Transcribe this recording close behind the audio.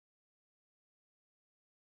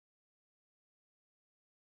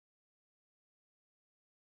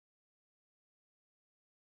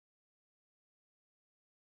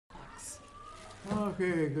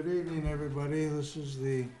Okay, good evening, everybody. This is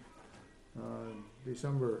the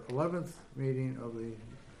December 11th meeting of the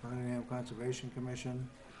Nottingham Conservation Commission.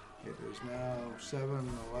 It is now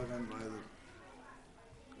 7:11 by the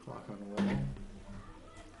clock on the wall.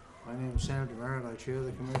 My name is Sam Demerit. I chair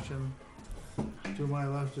the commission. To my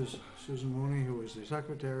left is Susan Mooney, who is the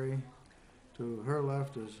secretary. To her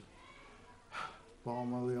left is Paul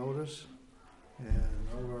Meliodas. And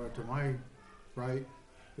over to my right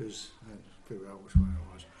is, I had to figure out which one it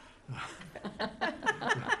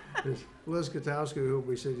was, is Liz Katowski, who will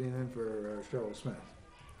be sitting in for Cheryl Smith.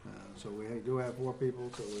 So we do have 4 people,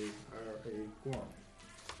 so we are a quorum.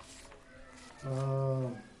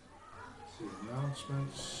 Let's see,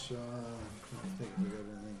 announcements, I don't think we got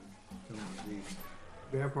anything.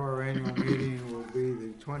 The Bear Park annual meeting will be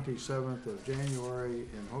the 27th of January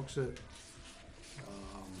in Hooksett.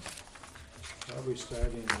 Probably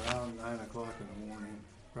starting around 9 o'clock in the morning.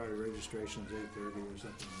 Probably registration's 8:30 or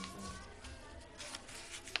something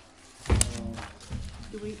like that.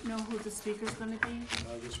 Do we know who the speaker's going to be?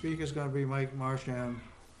 The speaker's going to be Mike Marchand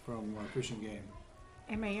from Fish and Game.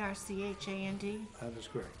 Marchand? That is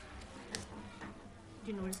correct. Do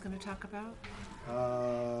you know what he's going to talk about?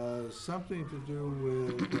 Something to do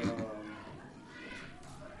with.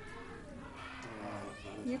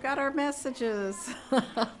 You got our messages.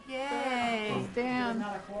 Yay! Dan.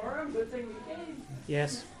 Not a quorum, good thing we came.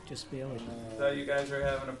 Yes, just barely. Thought you guys were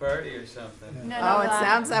having a party or something. No, Oh, it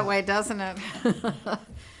sounds that way, doesn't it?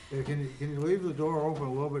 Yeah, can you leave the door open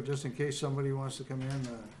a little bit just in case somebody wants to come in?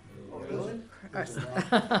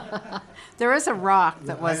 There is a rock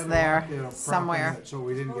that I was had a there rock, propping somewhere. it so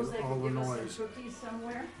we didn't get all the noise. Cookies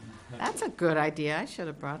somewhere? That's a good idea. I should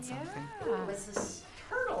have brought something. Yeah. It's this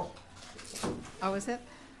turtle. Oh, is it?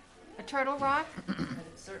 A turtle rock? And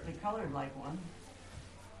it's certainly colored like one.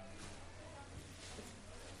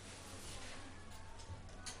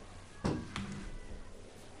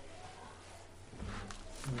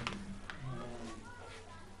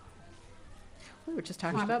 We were just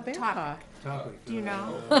talking about bear paw. Topic. Do you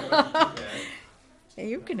know? Hey,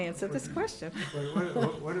 you can answer this question.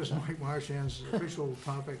 What is Mike Marchand's official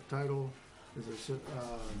topic title? Is it,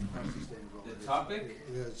 not sustainable? The topic?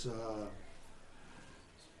 It's,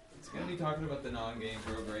 It's gonna be talking about the non-game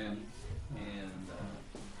program and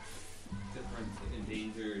different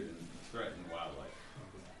endangered and threatened wildlife.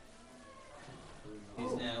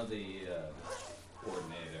 He's now the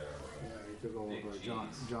coordinator. yeah, he took over Big for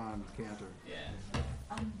cheese. John Cantor.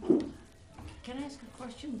 Yeah. Can I ask a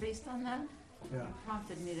question based on that? Yeah.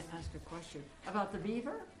 Prompted me to ask a question about the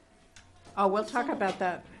beaver? Oh, we'll talk about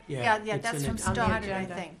that. Yeah, it's that's in from it. On the Stone, I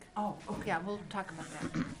agenda. think. Oh, okay. Yeah, we'll talk about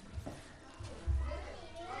that.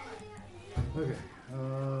 Okay,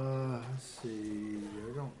 let's see,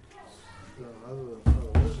 I don't,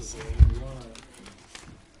 other this is, you wanna,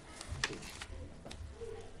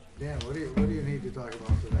 Dan, what do you need to talk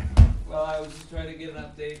about today? Well, I was just trying to get an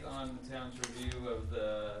update on the town's review of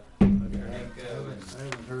the I Ernesto and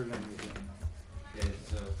haven't heard anything. okay,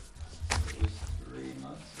 so it was 3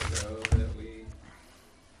 months ago that we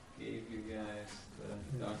gave you guys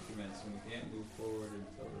the documents and we can't move forward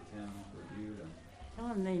until the town's reviewed them. Tell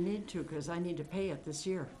them they need to, because I need to pay it this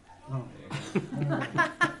year. Oh,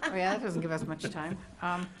 Oh, yeah, that doesn't give us much time.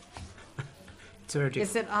 It's urgent.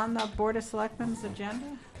 Is it on the Board of Selectmen's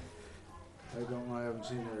agenda? I haven't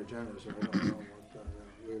seen their agenda, so I don't know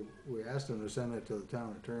what, we asked them to send it to the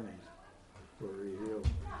town attorneys for review.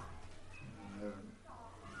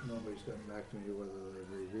 Nobody's gotten back to me whether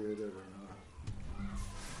they've reviewed it or not.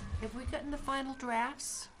 Have we gotten the final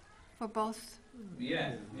drafts for both?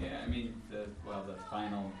 Yeah, I mean, the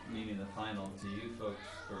final, meaning the final to you folks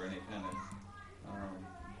for any kind of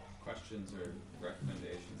questions or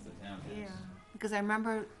recommendations the town has. Yeah, because I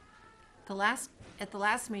remember at the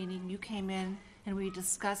last meeting, you came in and we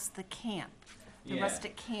discussed the camp, the Yeah.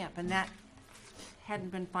 rustic camp, and that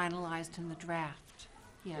hadn't been finalized in the draft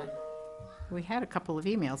yet. We had a couple of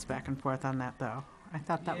emails back and forth on that, though. I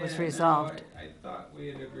thought that was Yeah, resolved. No, I thought we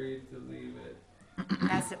had agreed to leave it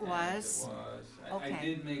As it as was? it was. I Okay.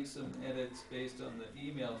 did make some edits based on the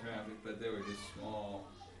email traffic, but they were just small.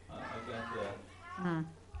 I've got the Hmm.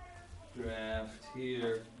 draft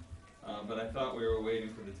here, but I thought we were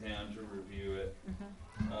waiting for the town to review it.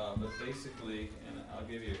 But basically, and I'll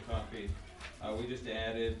give you a copy, we just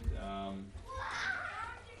added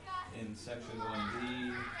in section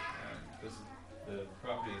 1D, this, the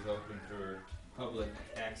property is open for public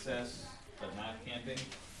access, but not camping.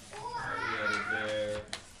 We added there,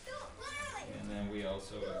 and then we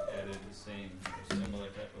also added the same, similar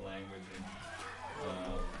type of language in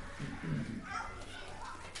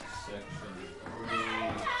section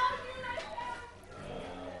 3.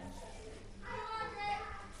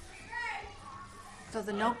 So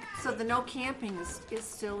the no camping is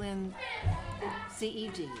still in CE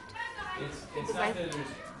deed. It's not that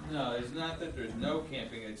it's not that there's no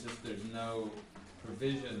camping, it's just there's no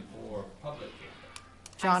provision for public camping.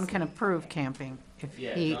 John can approve camping if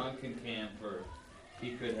Yeah, he, John can camp, or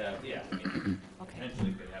he could have, yeah, I mean, Okay.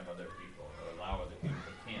 potentially could have other people, or allow other people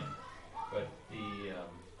to camp. But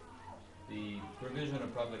the provision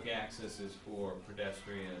of public access is for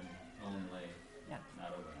pedestrian only, Yeah.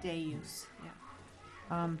 not overnight. Day use,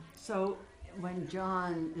 yeah. So when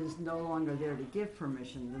John is no longer there to give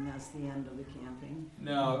permission, then that's the end of the camping?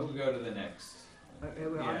 No, it will go to the next. It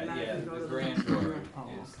would Yeah, automatically go the to the grantor Oh,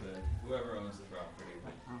 is whoever owns the property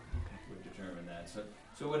Oh, okay. would determine that. So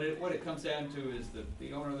what it comes down to is that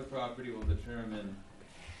the owner of the property will determine,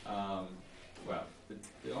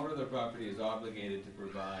 the owner of the property is obligated to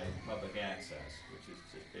provide public access, which is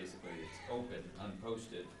just basically it's open,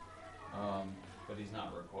 unposted, but he's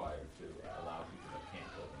not required to allow people to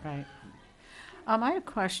camp over. right. I had a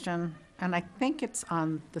question, and I think it's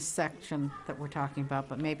on the section that we're talking about,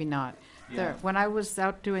 but maybe not. Yeah. When I was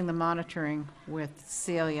out doing the monitoring with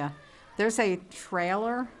Celia, there's a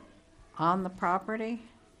trailer on the property,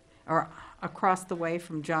 or across the way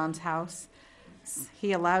from John's house.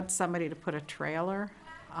 He allowed somebody to put a trailer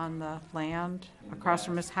on the land across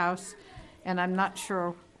from his house, and I'm not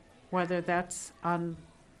sure whether that's on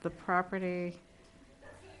the property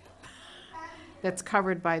that's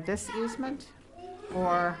covered by this easement,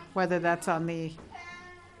 or whether that's on the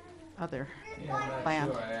other. Yeah, I'm not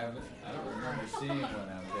Land. sure, I don't remember seeing one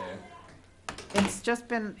out there. It's just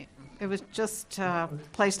been, it was just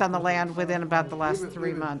placed on the land within about the last Leave it- 3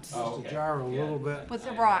 leave it months. Oh, Just okay. ajar a Yeah. little bit, With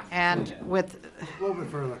the rock. And with, a little bit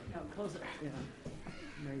further. No, close it, yeah.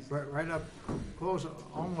 Raise it, Right up, close,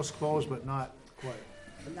 almost closed, but not quite.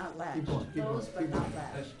 but not latched. Keep going, keep going, Closed, but keep not going.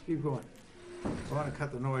 latched. Keep going. I want to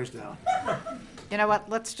cut the noise down. you know what,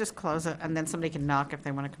 let's just close it, and then somebody can knock if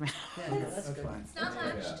they want to come in. Yeah, that's That's good. fine.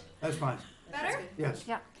 Yeah. That's fine. Better? Yes.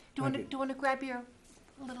 Yeah. Do Thank you want to grab your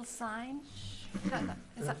little sign? No,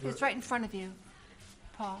 it's right in front of you,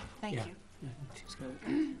 Paul. Thank Yeah. you. Yeah, she's got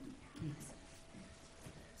it.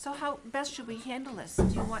 So how best should we handle this? Do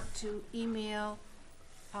you want to email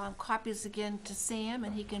copies again to Sam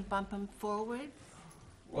and he can bump them forward?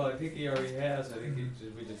 Well, I think he already has, I think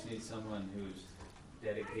we just need someone who's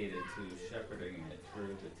dedicated to shepherding it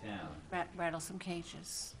through the town. Rattle some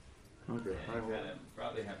cages. Okay. And I you will. kind of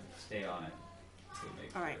probably have to stay on it to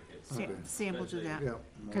make All sure right. it gets. Okay. Sam will do that. Yeah.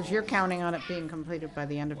 Because you're counting on it being completed by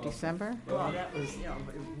the end of Well, December? Well, that was, you know,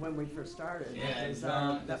 when we first started, Yeah, that and was,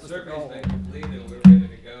 John, the that was the survey's goal. been completed, we're ready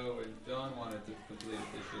to go, and John wanted to complete it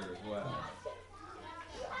this year as well.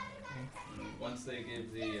 And once they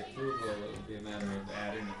give the approval, it'll be a matter of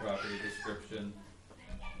adding the property description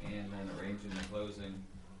and then arranging the closing.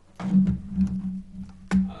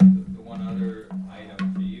 The one other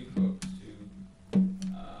item for you folks to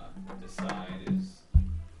decide is,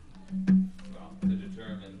 well, to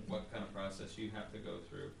determine what kind of process you have to go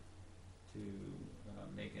through to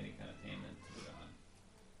make any kind of payment to John.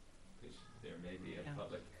 Because there may be a Yeah.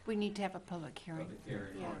 public We need to have a public hearing.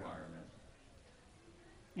 hearing Yeah. requirement.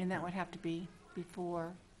 And that would have to be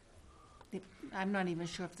before, I'm not even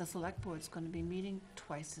sure if the select board's going to be meeting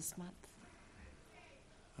twice this month.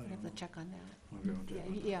 I We have don't to check on that. know. Okay, I'll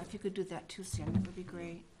Yeah, check. yeah, if you could do that too, Sam, that would be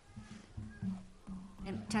great.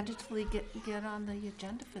 And tentatively get on the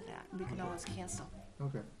agenda for that. We can always cancel.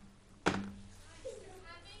 Okay.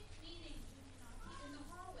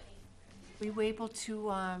 We were able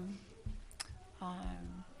to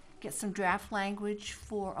get some draft language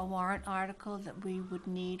for a warrant article that we would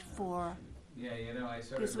need for, Yeah, you know, I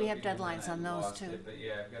started Because we have looking and then deadlines I on those, lost too. it, but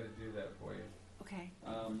yeah, I've gotta do that for you. okay,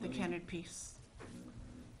 the Let me- Kennard piece.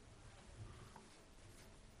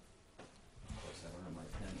 Of course, I don't have my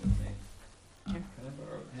pen with me. Sure. Can I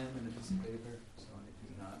borrow a pen and a piece of paper, so I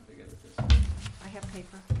do not forget it this time? I have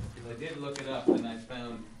paper. Because I did look it up and I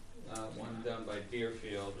found, one done by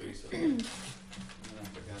Deerfield recently. And I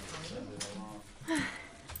forgot to send it along.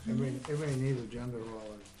 Everybody needs agenda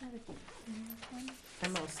rollers.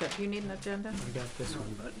 I'm all set. You need an agenda? I got this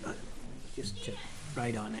one, but just to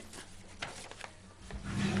write on it.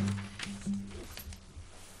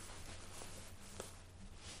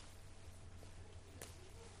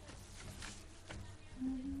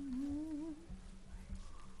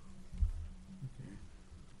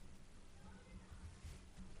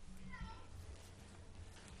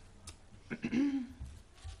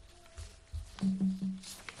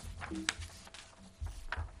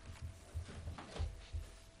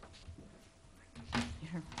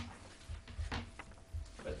 Here.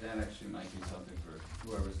 But that actually might be something for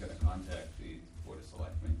whoever's gonna contact the Board of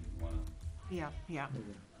Selectmen, you wanna Yeah, yeah. Okay.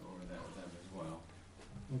 go over that with them as well.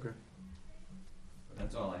 Okay. But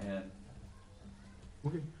that's all I had.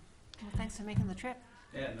 Okay. Well, thanks for making the trip.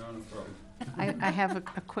 Yeah, no problem. I have a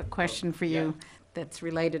quick question for Yeah. you that's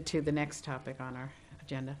related to the next topic on our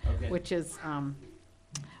agenda, Okay. which is,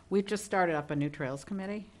 we've just started up a new Trails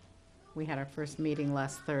Committee. We had our first meeting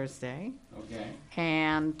last Thursday, Okay.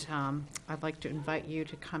 and I'd like to invite you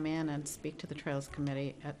to come in and speak to the Trails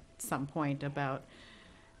Committee at some point about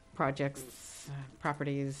projects,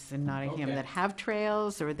 properties in Nottingham Okay. that have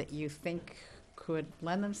trails or that you think could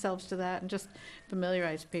lend themselves to that, and just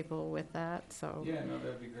familiarize people with that, so. Yeah, no,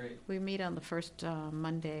 that'd be great. We meet on the first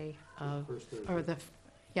Monday of, First or Thursday.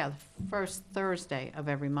 the first Thursday of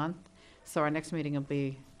every month. So our next meeting will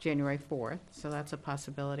be January 4th, so that's a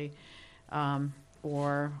possibility.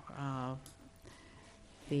 Or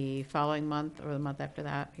the following month or the month after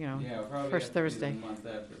that, you know. Yeah, it'll probably first have to be Thursday. the month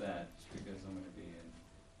after that, just because I'm gonna be in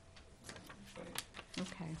Spain.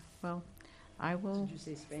 Okay, well, I will, Did you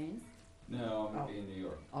say Spain? No, I'm Oh. gonna be in New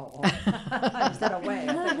York. Oh, instead of way,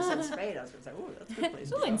 I thought you said Spain, I was gonna say, ooh, that's a good place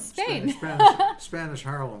to Oh, in go. Spain. Spanish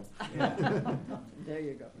Harlem. Yeah. There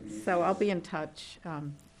you go. so I'll be in touch,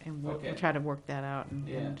 and we'll Okay. try to work that out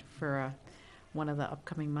Yeah. and for one of the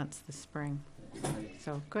upcoming months this spring. That'd be great.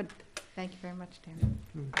 So, good. Thank you very much, Dan.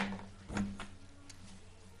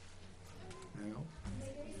 Anything else?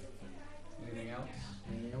 Anything else?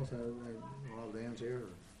 Anything else? While Dan's here?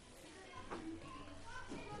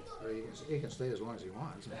 Or he can stay as long as he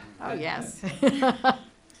wants. Oh, yes.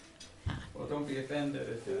 Well, don't be offended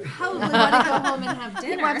if, Probably want to go home and have He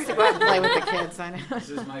dinner. wants to go out and play with the kids, I know. this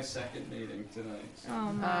is my second meeting tonight. So.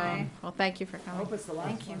 Oh, my. Well, thank you for I coming. hope it's the last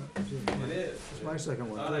Thank you. one. It is. It's my second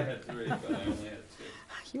one, Thought I too. had 3, but I only had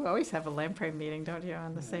 2. You always have a lamprey meeting, don't you,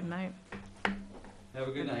 on the same night? Have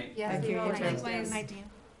a good night. Yes, Thank you, you too. likewise. Night, Dan.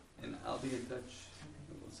 And I'll be in touch.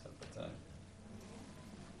 We'll set the time.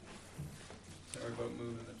 Sorry about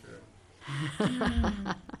moving the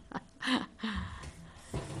trip.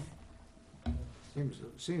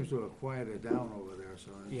 Seems to have quieted down over there,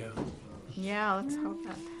 so. Yeah. Yeah, let's hope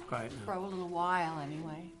that. Quiet For now. a little while,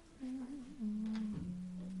 anyway. Do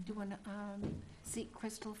you want to seek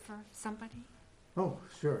Crystal for somebody? Oh,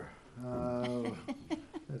 sure.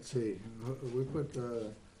 Let's see, we put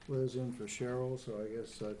Liz in for Cheryl, so I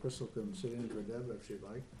guess Crystal can sit in for Deb if she'd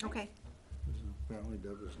like. Okay. Apparently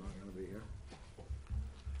Deb is not gonna be here.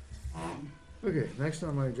 Okay, next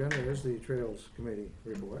on my agenda is the Trails Committee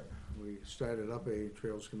report. We started up a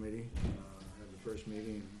Trails Committee, had the first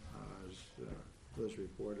meeting, as Liz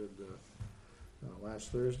reported,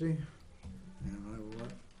 last Thursday. And I will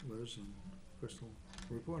let Liz and Crystal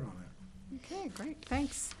report on it. Okay, great,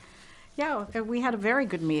 thanks. Yeah, we had a very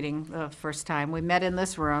good meeting the first time. We met in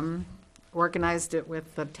this room, organized it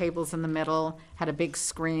with the tables in the middle, had a big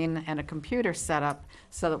screen and a computer set up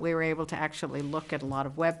so that we were able to actually look at a lot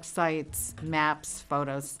of websites, maps,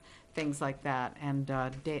 photos, things like that, and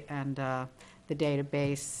the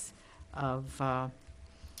database of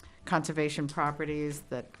conservation properties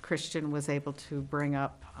that Christian was able to bring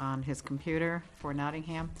up on his computer for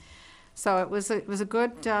Nottingham. So it was a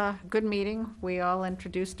good meeting. We all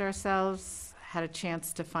introduced ourselves, had a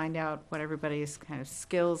chance to find out what everybody's kind of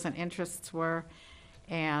skills and interests were,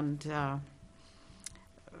 and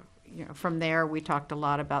from there we talked a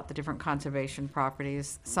lot about the different conservation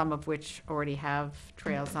properties, some of which already have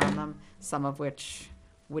trails on them, some of which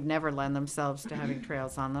would never lend themselves to having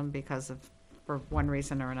trails on them for one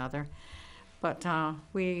reason or another. But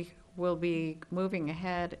we will be moving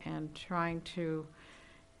ahead and trying to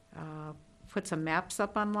put some maps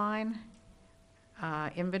up online,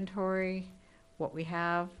 inventory what we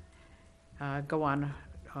have, go on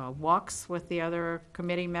walks with the other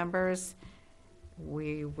committee members.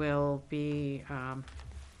 We will be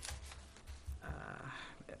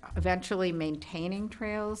eventually maintaining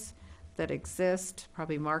trails that exist,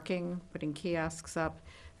 probably marking, putting kiosks up.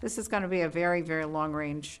 This is going to be a very, very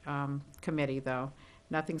long-range committee, though.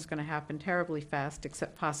 Nothing's going to happen terribly fast,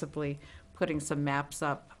 except possibly putting some maps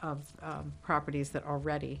up of properties that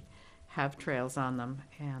already have trails on them,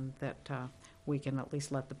 and that we can at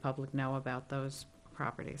least let the public know about those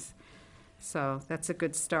properties. So that's a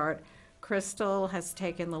good start. Crystal has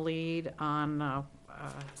taken the lead on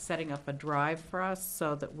setting up a drive for us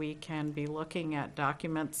so that we can be looking at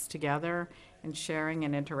documents together and sharing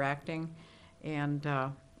and interacting. And,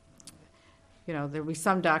 there'll be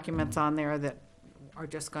some documents on there that are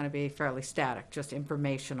just going to be fairly static, just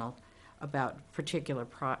informational about particular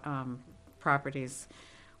properties.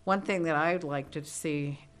 One thing that I'd like to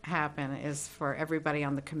see happen is for everybody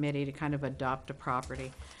on the committee to kind of adopt a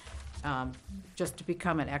property. just to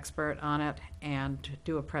become an expert on it and to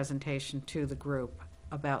do a presentation to the group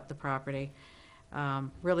about the property.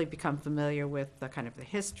 Really become familiar with the kind of the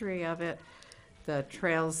history of it, the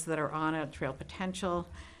trails that are on it, trail potential,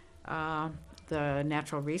 the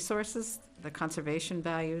natural resources, the conservation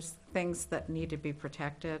values, things that need to be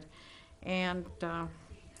protected, and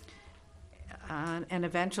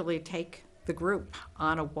eventually take the group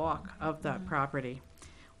on a walk of that property.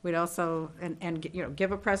 We'd also, and you know,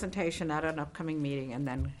 give a presentation at an upcoming meeting, and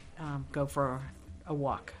then go for a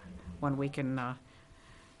walk when we can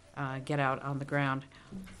get out on the ground.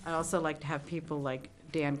 I also like to have people like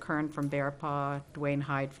Dan Kern from Bear Paw, Dwayne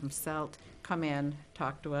Hyde from Selt come in,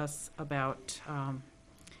 talk to us about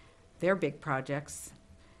their big projects.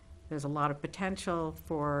 There's a lot of potential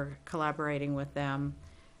for collaborating with them,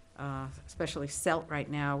 especially Selt right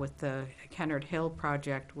now with the Kennard Hill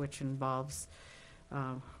project, which involves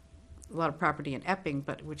a lot of property in Epping,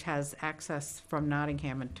 but which has access from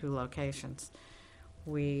Nottingham in 2 locations.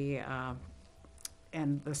 We,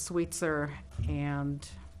 and the Sweetser and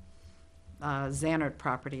Xanard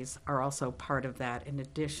properties are also part of that, in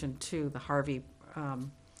addition to the Harvey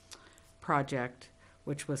project,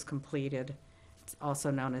 which was completed. It's also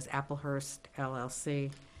known as Applehurst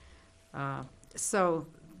LLC. So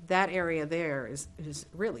that area there is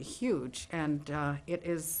really huge, and it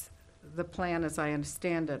is, the plan, as I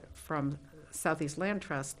understand it, from Southeast Land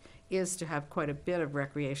Trust, is to have quite a bit of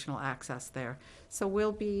recreational access there. So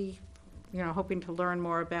we'll be, you know, hoping to learn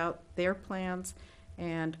more about their plans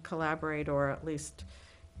and collaborate, or at least,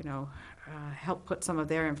 you know, help put some of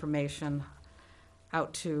their information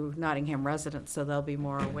out to Nottingham residents so they'll be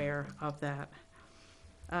more aware of that.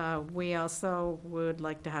 We also would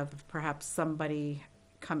like to have perhaps somebody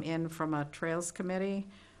come in from a Trails Committee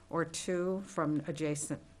or 2 from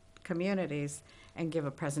adjacent communities and give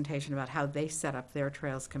a presentation about how they set up their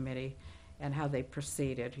Trails Committee and how they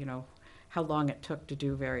proceeded, you know, how long it took to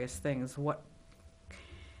do various things, what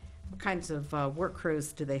kinds of work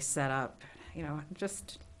crews do they set up, you know,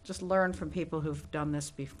 just learn from people who've done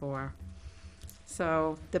this before.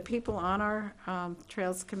 So the people on our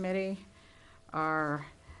Trails Committee are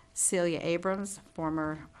Celia Abrams,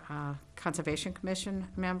 former Conservation Commission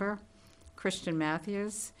member, Christian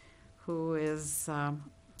Matthews, who is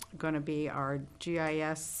going to be our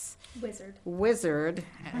GIS wizard,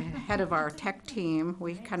 head of our tech team.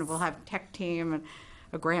 We kind of will have a tech team and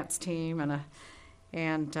a grants team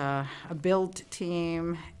and a build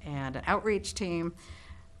team and an outreach team.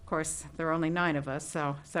 Of course, there are only 9 of us,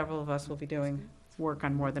 so several of us will be doing work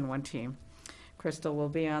on more than one team. Crystal will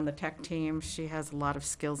be on the tech team. She has a lot of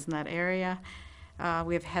skills in that area.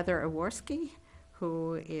 We have Heather Aworski,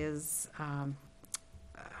 who is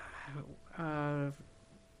a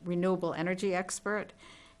renewable energy expert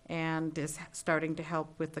and is starting to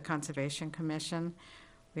help with the Conservation Commission.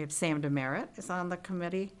 We have Sam Demerit is on the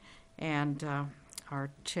committee, and our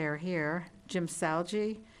chair here, Jim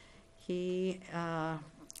Salgi. He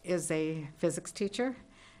is a physics teacher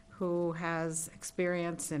who has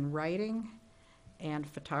experience in writing and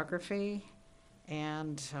photography,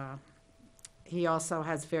 and he also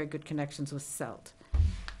has very good connections with Selt.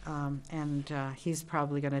 He's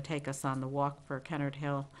probably going to take us on the walk for Kennard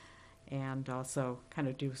Hill and also kind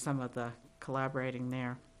of do some of the collaborating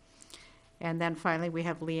there. And then finally, we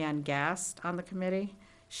have Leanne Gast on the committee.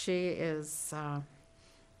 She is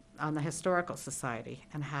on the Historical Society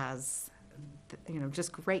and has, you know,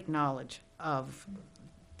 just great knowledge of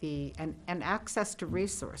and access to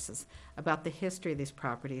resources about the history of these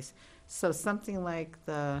properties. So something like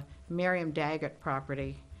the Miriam Daggett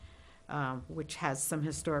property, which has some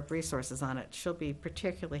historic resources on it, she'll be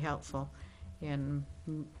particularly helpful in,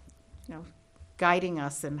 you know, guiding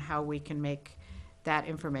us in how we can make that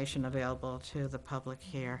information available to the public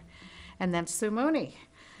here. And then Sue Mooney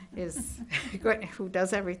is, who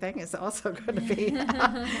does everything, is also going to be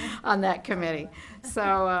on that committee.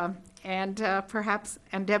 So, perhaps,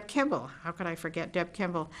 and Deb Kimball, how could I forget Deb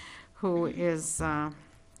Kimball, who is, I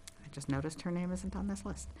just noticed her name isn't on this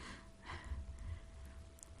list,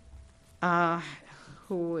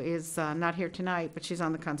 who is not here tonight, but she's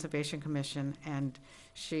on the Conservation Commission, and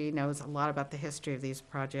she knows a lot about the history of these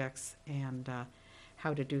projects and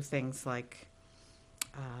how to do things like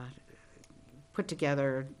put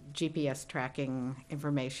together GPS tracking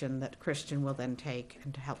information that Christian will then take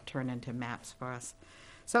and to help turn into maps for us.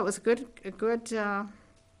 So it was a good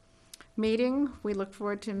meeting. We look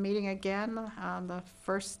forward to meeting again on the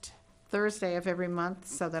first Thursday of every month,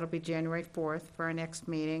 so that'll be January 4th for our next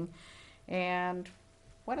meeting. And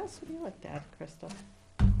what else have you looked at, Crystal?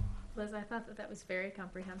 Liz, I thought that that was very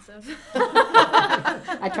comprehensive.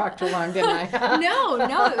 I talked too long, didn't I? No,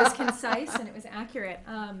 it was concise and it was accurate.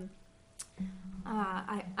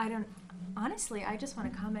 I don't, honestly, I just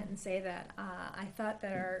want to comment and say that I thought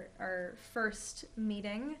that our first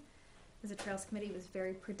meeting as a Trails Committee was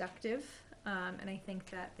very productive. And I think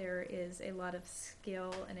that there is a lot of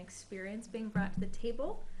skill and experience being brought to the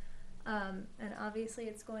table. And obviously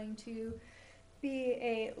it's going to be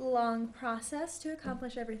a long process to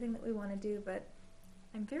accomplish everything that we want to do, but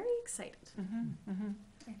I'm very excited.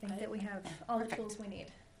 I think that we have all the tools we need.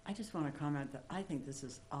 I just want to comment that I think this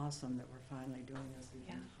is awesome that we're finally doing this. We've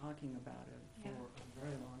been talking about it for a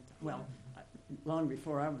very long time. Well, long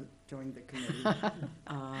before I was joined the committee.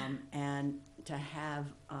 And to have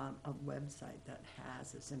a website that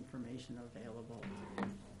has this information available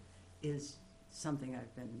is something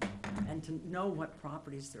I've been, and to know what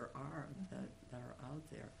properties there are that are out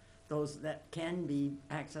there. Those that can be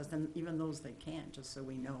accessed and even those that can't, just so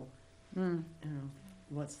we know, you know,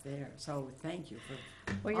 what's there. So thank you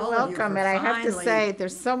for Well, you're all of you welcome, for and I have to finally say,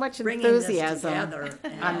 there's so much bringing this enthusiasm together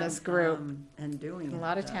on this group. and doing A it.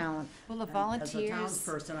 lot of talent. Well, the And volunteers, As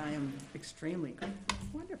a townsperson, I am extremely grateful.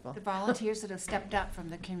 Wonderful. the volunteers that have stepped up from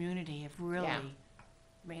the community have really Yeah.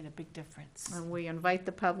 made a big difference. And we invite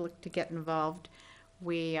the public to get involved.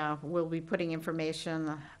 We will be putting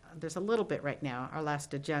information, there's a little bit right now, our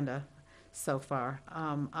last agenda so far,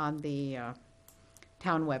 on the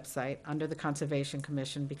town website under the Conservation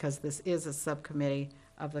Commission, because this is a subcommittee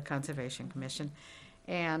of the Conservation Commission.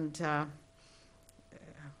 And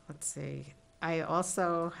let's see, I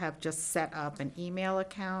also have just set up an email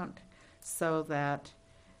account so that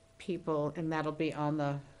people, and that'll be on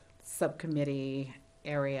the subcommittee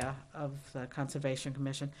area of the Conservation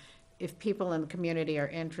Commission. If people in the community are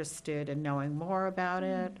interested in knowing more about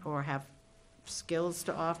it or have skills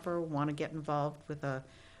to offer, want to get involved with a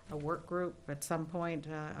work group at some point,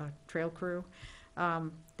 a trail crew,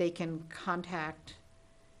 they can contact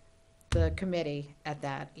the committee at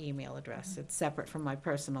that email address. It's separate from my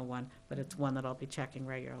personal one, but it's one that I'll be checking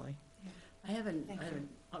regularly. I haven't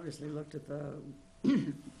obviously looked at the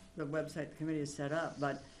the website the committee has set up,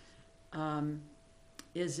 but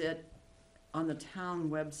is it on the town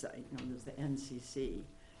website, you know, there's the NCC,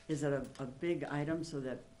 is it a big item so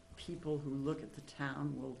that people who look at the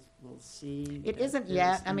town will see? It that isn't there's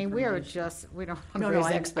yet, I mean, we are information? just, we don't No, want to no, raise I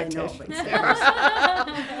know, expectations but-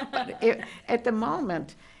 there. But at the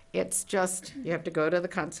moment, it's just, you have to go to the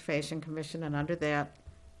Conservation Commission, and under that,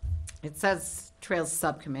 it says Trails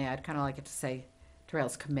Subcommittee. I'd kind of like it to say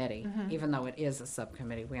Trails Committee, even though it is a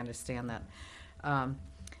subcommittee, we understand that.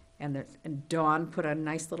 And Dawn put a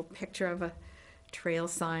nice little picture of a trail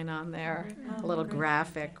sign on there, a little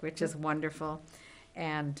graphic, which is wonderful.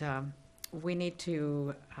 And we need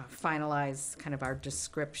to finalize kind of our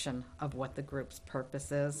description of what the group's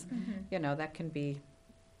purpose is. You know, that can be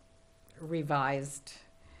revised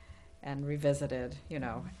and revisited, you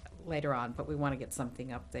know, later on, but we want to get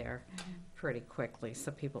something up there pretty quickly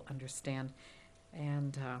so people understand.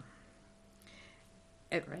 And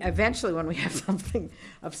eventually, when we have something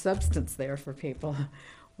of substance there for people,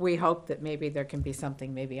 we hope that maybe there can be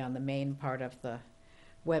something maybe on the main part of the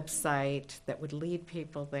website that would lead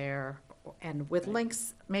people there, and with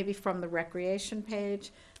links maybe from the recreation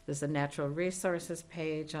page. There's a natural resources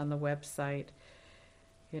page on the website,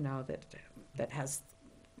 you know, that has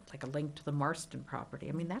like a link to the Marston property.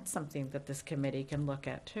 I mean, that's something that this committee can look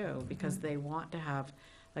at too, because they want to have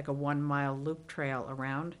like a 1 mile loop trail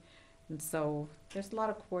around. And so there's a lot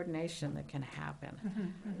of coordination that can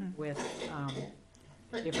happen with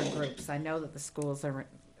different groups. I know that the schools are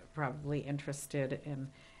probably interested in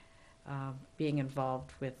being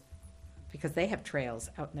involved with, because they have trails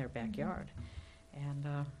out in their backyard.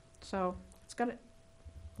 And so we're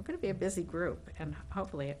gonna be a busy group, and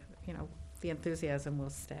hopefully, you know, the enthusiasm will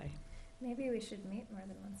stay. Maybe we should meet more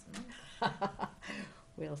than once a month.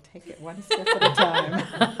 We'll take it one step at a time.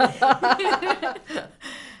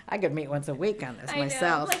 I could meet once a week on this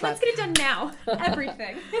myself. Like, but let's get it done now.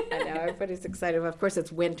 Everything. I know, everybody's excited. Of course,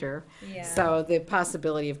 it's winter, Yeah. so the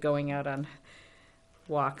possibility of going out on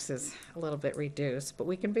walks is a little bit reduced. But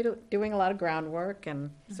we can be doing a lot of groundwork, and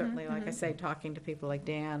certainly, like I say, talking to people like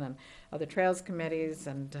Dan and other trails committees,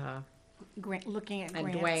 and Looking at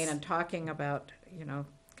grants. Dwayne, and talking about, you know,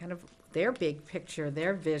 kind of their big picture,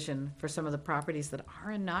 their vision for some of the properties that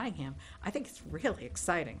are in Nottingham. I think it's really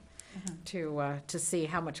exciting to see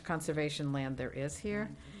how much conservation land there is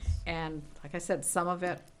here. And like I said, some of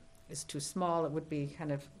it is too small. It would be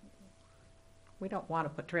kind of, we don't want to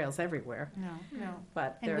put trails everywhere, No,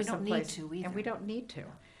 but And there we are some don't need places. to And we either. don't need to.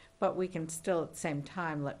 But we can still, at the same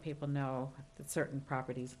time, let people know that certain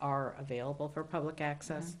properties are available for public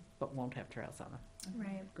access, but won't have trails on them.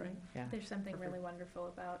 Right. Great. Yeah. There's something really wonderful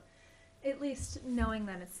about at least knowing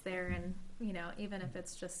that it's there, and you know, even if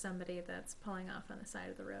it's just somebody that's pulling off on the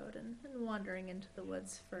side of the road and wandering into the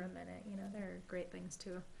woods for a minute, you know, there are great things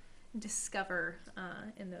to discover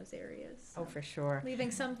in those areas. Oh, for sure.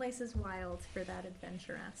 Leaving some places wild for that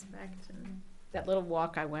adventure aspect. And That little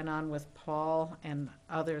walk I went on with Paul and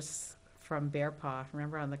others from Bear Paw,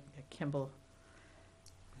 remember on the Kimball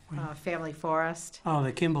Family Forest? Oh,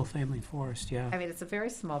 the Kimball Family Forest, yeah. I mean, it's a very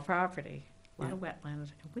small property, a lot of wetland,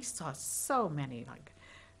 and we saw so many, like,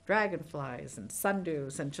 dragonflies and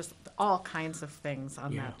sundews and just all kinds of things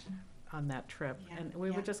on Yeah. that trip. Yeah, And we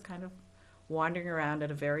yeah. were just kind of wandering around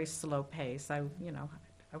at a very slow pace. I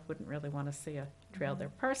wouldn't really want to see a trail there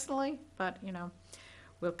personally, but,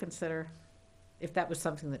 we'll consider, if that was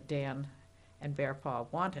something that Dan and Bear Paw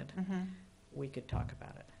wanted, we could talk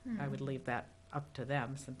about it. I would leave that up to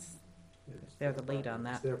them, since It's they're the lead property. on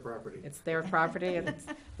that. It's their property. it's their property, and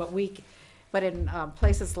but in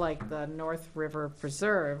places like the North River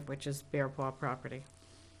Preserve, which is Bear Paw property,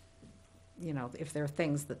 if there are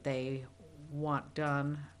things that they want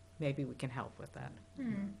done, maybe we can help with that.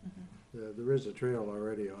 There is a trail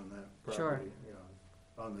already on that Sure.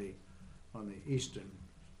 property, on the eastern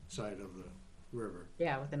side of the river.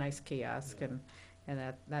 Yeah, with a nice kiosk, and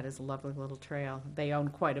that is a lovely little trail. They own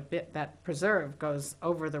quite a bit. That preserve goes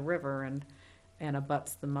over the river and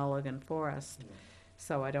abuts the Mulligan Forest. Yeah.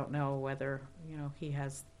 So I don't know whether, he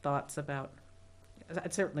has thoughts about,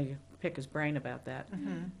 I'd certainly pick his brain about that,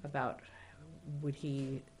 about would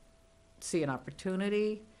he see an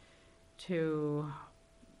opportunity to,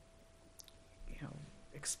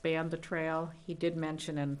 expand the trail. He did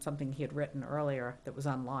mention in something he had written earlier that was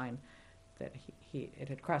online that it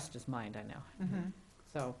had crossed his mind, I know.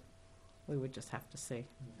 So we would just have to see.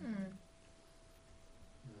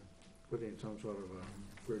 Putting some sort of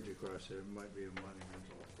a bridge across there might be a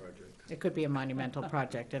monumental project. It could be a monumental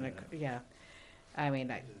project, and I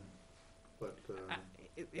mean, But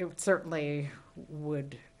it certainly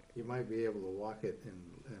would. you might be able to walk it in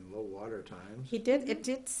low water times. It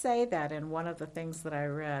did say that, and one of the things that I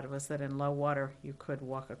read was that in low water, you could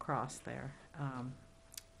walk across there.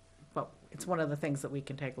 But it's one of the things that we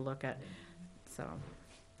can take a look at. So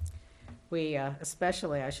we,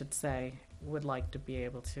 especially, I should say, would like to be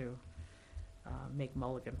able to make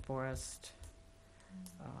Mulligan Forest,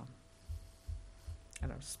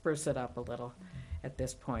 spruce it up a little at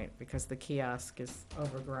this point, because the kiosk is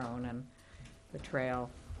overgrown and the trail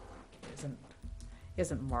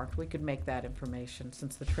isn't marked. We could make that information,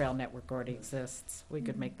 since the trail network already exists, we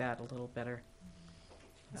could make that a little better.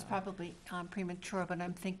 It's probably premature, but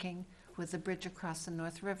I'm thinking with the bridge across the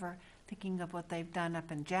North River, thinking of what they've done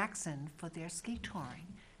up in Jackson for their ski touring.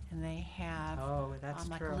 And they have Oh, that's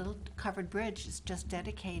like true. a little covered bridge is just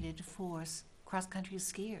dedicated for cross-country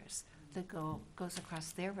skiers that goes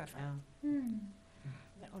across their river. Yeah.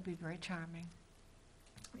 That would be very charming.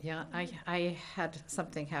 Yeah, I had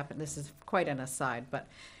something happen, this is quite an aside, but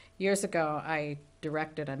years ago, I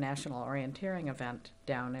directed a national orienteering event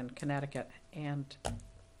down in Connecticut, and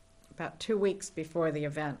about 2 weeks before the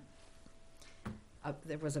event,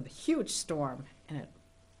 there was a huge storm, and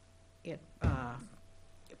it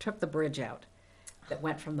took the bridge out that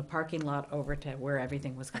went from the parking lot over to where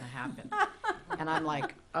everything was gonna happen. And I'm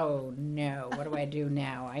like, oh no, what do I do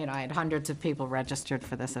now? I had hundreds of people registered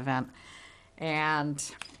for this event. And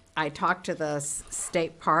I talked to the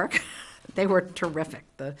state park. They were terrific,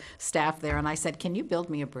 the staff there. And I said, can you build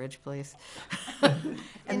me a bridge, please?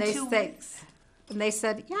 In 2 weeks? And they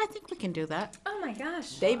said, yeah, I think we can do that. oh my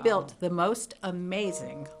gosh. They built the most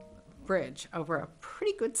amazing bridge over a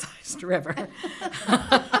pretty good-sized river.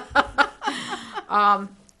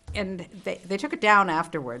 And they took it down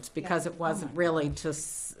afterwards because it wasn't really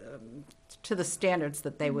to the standards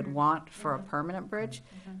that they would want for a permanent bridge.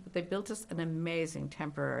 But they built us an amazing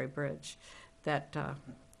temporary bridge that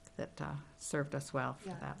served us well for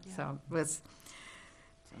Yeah, that. yeah. So it was,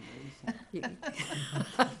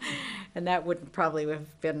 and that would probably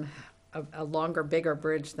have been a longer, bigger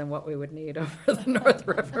bridge than what we would need over the North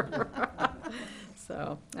River.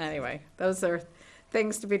 So anyway, those are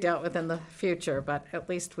things to be dealt with in the future, but at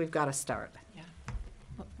least we've got to start. Yeah.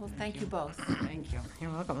 Well, thank you both. Thank you.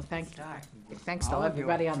 You're welcome. Thanks to All of you.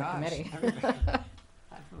 everybody on the Gosh, committee. everybody.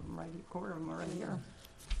 Half of them right, a quarter of them are in here.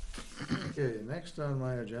 Okay, next on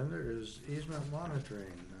my agenda is easement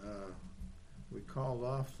monitoring. We called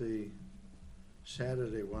off the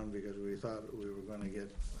Saturday one because we thought we were gonna get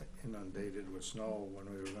inundated with snow when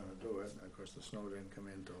we were gonna do it. And of course, the snow didn't come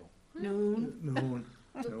in till Noon. noon.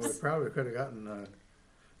 You know, we probably could have gotten,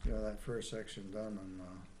 you know, that first section done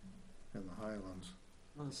in the Highlands.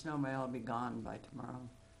 Well, the snow may all be gone by tomorrow.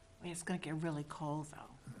 It's gonna get really cold,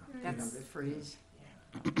 though. You know, That's, they freeze.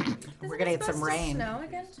 We're gonna get some rain. Snow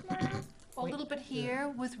again tomorrow? a little bit here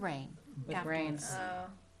with rain. With rain. afterwards. Oh,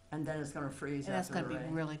 And then it's gonna freeze And that's after the gonna be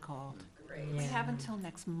rain. really cold. great. We have until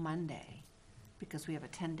next Monday, because we have a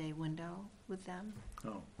 10-day window with them.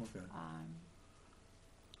 Oh, okay.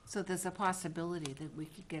 So there's a possibility that we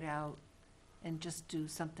could get out and just do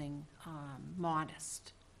something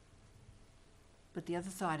modest. But the other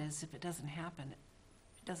thought is, if it doesn't happen,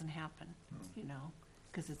 it doesn't happen, you know,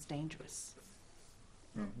 because it's dangerous.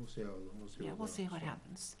 Well, we'll see how, we'll see. Yeah, what we'll see goes. what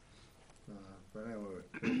happens. But anyway,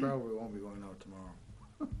 we probably won't be going out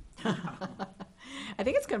tomorrow. I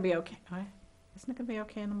think it's gonna be okay. Isn't it gonna be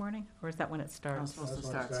okay in the morning, or is that when it It's starts? supposed to That's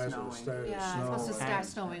when it start starts, snowing. it started Yeah, it's supposed to snowing. start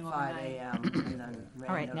snowing 5 overnight. a.m. and then rain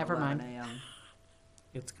All right, at never 11 mind. a.m.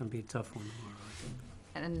 It's gonna be a tough one tomorrow,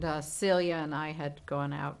 I think. And Celia and I had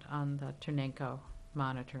gone out on the Ternenko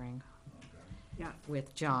monitoring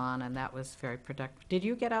with John, and that was very productive. Did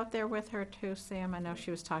you get out there with her too, Sam? I know she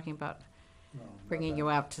was talking about No, not bringing that. you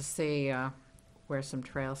out to see where some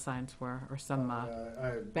trail signs were, or some,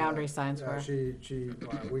 boundary signs yeah,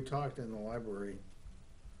 were. we talked in the library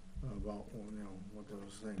about, you know, what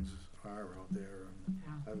those things are out there, and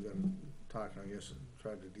Yeah. I've got to talk, I guess,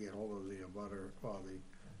 try to get hold of the abutter, well,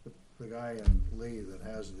 the guy in Lee that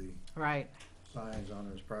has the Right. signs on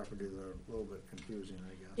his property that are a little bit confusing,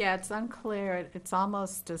 I guess. Yeah, it's unclear. It's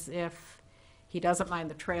almost as if he doesn't mind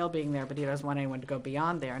the trail being there, but he doesn't want anyone to go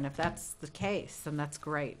beyond there. And if that's the case, then that's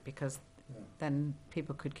great, because Yeah. then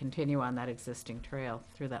people could continue on that existing trail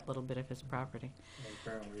through that little bit of his property. Well,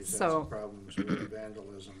 apparently he's had So- some problems with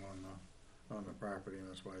vandalism on the property, and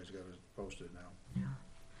that's why he's got it posted now.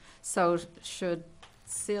 So should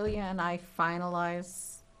Celia and I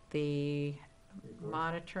finalize the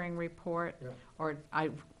monitoring report? Yeah. Or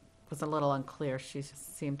I was a little unclear. She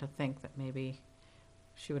seemed to think that maybe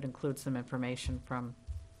she would include some information from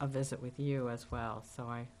a visit with you as well, so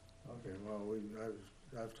I, Okay, well,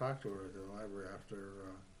 I've talked to her at the library after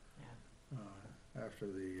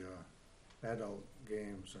the adult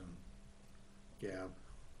games and Gab.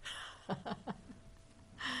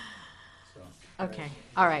 So, okay.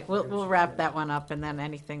 All right, we'll wrap that one up, and then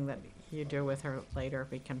anything that you do with her later,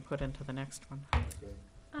 we can put into the next one.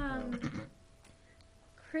 okay.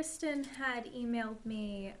 Kristen had emailed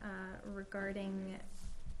me regarding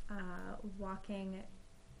walking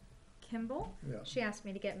Kimball. Yeah. She asked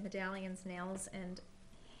me to get medallions, nails, and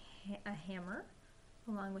a hammer,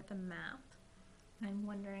 along with a map. I'm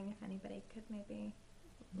wondering if anybody could maybe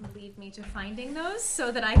lead me to finding those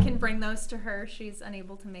so that I can bring those to her. She's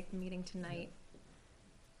unable to make the meeting tonight.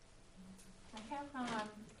 I have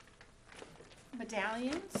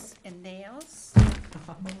medallions and nails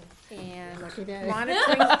and Lucky day.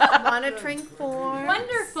 monitoring forms.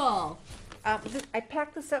 Wonderful. I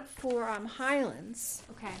packed this up for Highlands.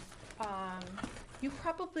 Okay. You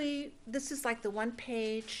probably, this is like the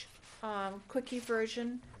one-page quickie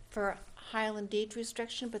version for Highland deed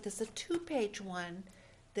restriction, but there's a two-page one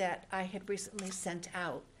that I had recently sent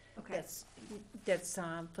out. Okay. That's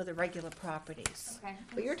for the regular properties. Okay.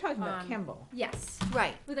 But you're talking about Um, Kimball. Yes.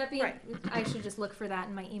 Right. Would that be? Right. I should just look for that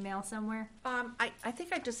in my email somewhere. I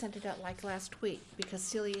think I just sent it out like last week because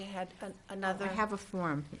Celia had another. I have a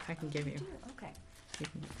form I can give you. Okay. You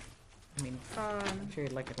can- I mean, Um, I'm sure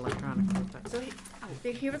you'd like it electronically, but. So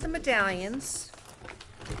here are the medallions.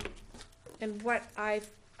 And what I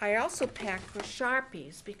also packed were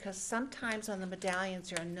Sharpies, because sometimes on the medallions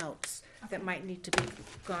there are notes that might need to be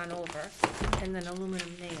gone over, and then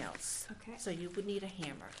aluminum nails. Okay. So you would need a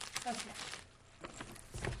hammer. Okay.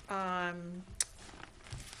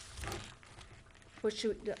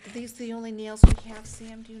 These the only nails we have,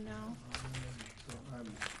 Sam, do you know?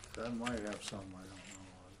 I might have some, I don't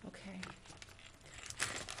know. Okay.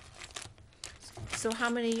 So how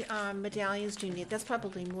many medallions do you need? That's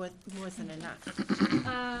probably more than enough.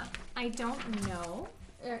 I don't know.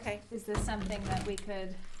 Okay. Is this something that we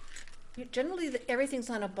could? Generally, everything's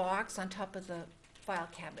on a box on top of the file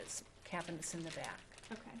cabinets in the back.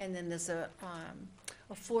 Okay. And then there's a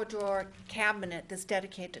 4-drawer cabinet that's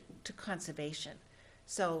dedicated to conservation.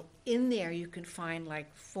 So in there, you can find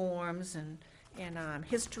like forms and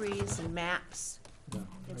histories and maps, Yeah,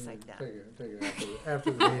 things I like can that. Take it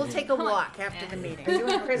after the meeting. We'll take a walk after the meeting. Are you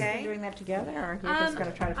and Kristen Okay? doing that together, or you're just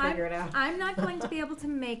gonna try to figure it out? I'm not going to be able to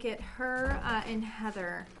make it. Her and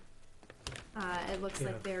Heather. It looks Yeah.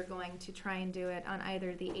 like they're going to try and do it on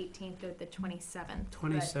either the 18th or the 27th.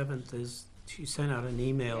 27th is, she sent out an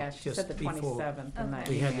email Yeah, she just said the before 27th, and Okay. that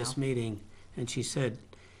we had this email. meeting, and she said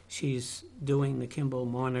she's doing the Kimball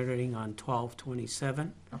monitoring on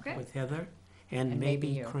 12/27 Okay. with Heather, and And maybe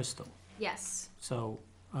maybe you. Crystal. Yes. So,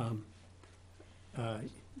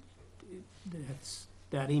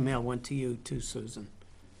 that email went to you too, Susan.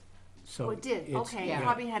 So Oh, it did, it's- okay, yeah.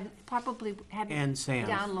 probably hadn't And Sam,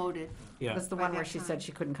 downloaded. yeah. That's the By one that where she time. said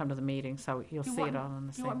she couldn't come to the meeting, so you'll You see want- it all on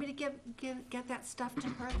the Do you want same. me to get that stuff to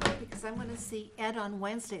her, though? Because I'm gonna see Ed on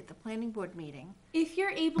Wednesday at the planning board meeting, If you're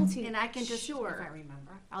able to, and I can just, if sure. I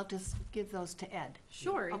remember, I'll just give those to Ed.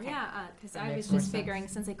 Sure, Okay. yeah, because That I makes was more just sense. figuring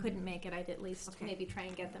since I couldn't make it, I'd at least Okay. maybe try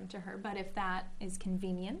and get them to her. But if that is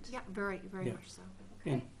convenient, Yeah, very Yeah. much so.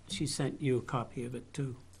 And she sent you a copy of it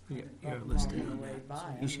too. You're On listed the on way that, by, so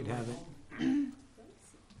on you should the way have it. home.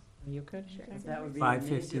 You could? That would be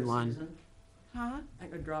 5:51. neat, Susan. Huh? I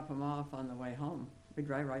could drop them off on the way home. We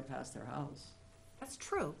drive right past their house. That's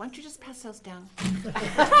true. Why don't you just pass those down?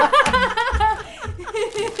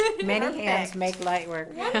 Many hands Perfect. make light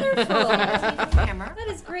work. wonderful. Hammer. That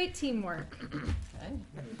is great teamwork.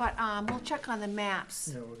 But, we'll check on the maps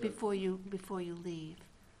Yeah, we'll get- before you leave.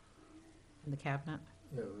 In the cabinet?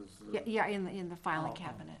 Yeah, this is a- Yeah, in the filing Oh, oh,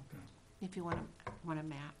 cabinet, if you want a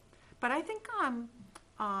map. But I think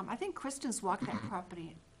Kristen's walked that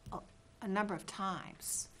property a number of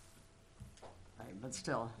times. Right, but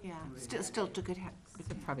still. Yeah, still took it.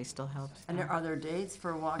 It probably still helps. And are there dates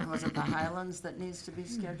for walk, was it the Highlands that needs to be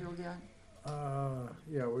scheduled yet?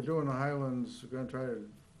 Yeah, we're doing the Highlands, we're gonna try to,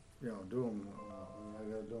 do them, I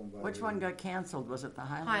gotta do them by. Which one got canceled? Was it the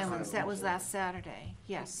Highlands? Highlands, that was last Saturday,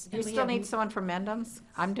 yes. Do you still need someone from Mendham's?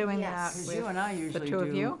 I'm doing that Yes. Because you with and I the usually two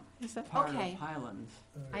of do you, is it? part of Okay. Highlands.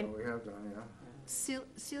 I- We have done, yeah.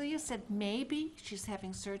 Celia said maybe she's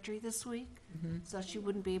having surgery this week, so she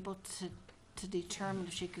wouldn't be able to determine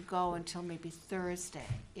if she could go until maybe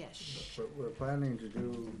Thursday-ish. But we're planning to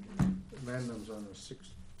do Mendham's on the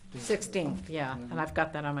 16th. 16th, yeah, and I've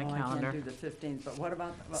got that on my Oh, I can't do calendar. the 15th, but what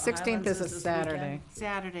about? 16th is a Saturday.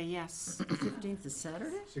 Saturday, yes. 15th is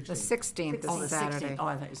Saturday? The 16th Oh, is the Saturday. 16th. Oh,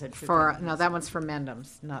 I thought you said 15th. For, no, that one's for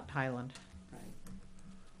Mendham's, not Highland. Right.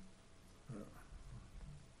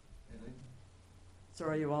 So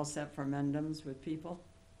are you all set for Mendham's with people?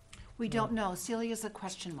 We don't know. Celia's a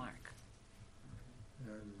question mark.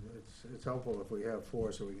 And it's helpful if we have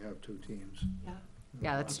 4, so we can have 2 teams. Yeah.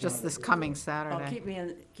 Yeah, it's just this coming Oh, Saturday. keep me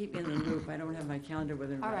in the loop. I don't have my calendar with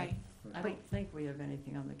me. All right. I don't think we have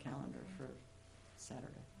anything on the calendar for Saturday.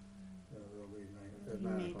 There'll be at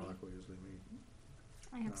Maybe. 9 o'clock, we usually meet.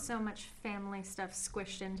 I have so much family stuff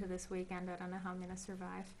squished into this weekend. I don't know how I'm going to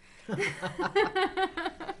survive.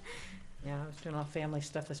 Yeah, I was doing all family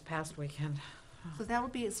stuff this past weekend. So that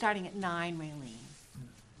would be starting at 9, Raylene,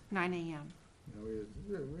 9 AM.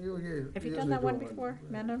 Have you done that one before,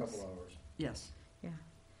 Mendham's? Couple hours. Yes.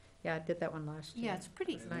 Yeah, I did that one last year. Yeah, it's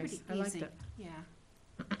pretty It's nice. easy. I liked it. Yeah.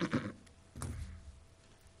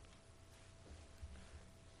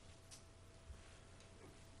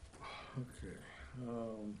 Okay.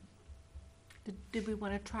 Did we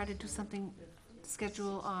want to try to do something,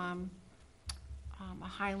 schedule a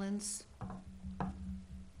Highlands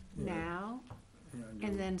now,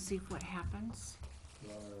 and then see what happens?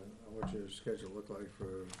 What's your schedule look like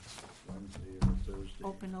for Wednesday or Thursday?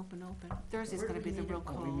 Open. Thursday's Where do gonna we be the meet real at?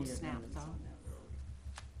 Oh, we cold meet at snap, Mendham's though. on that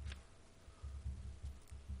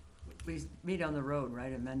road. We meet on the road,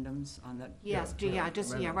 right, at Mendham's on that? Yes,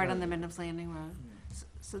 Yeah, right on the Mendham. Mendham's Landing Road.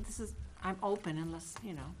 So this is, I'm open unless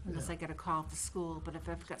I get a call for school, but if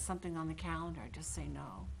I've got something on the calendar, I just say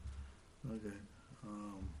no. Okay.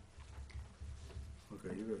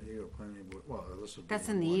 Okay, you got plenty, well, this would be. That's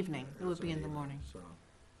in the morning. evening. It would That's be in the morning. So,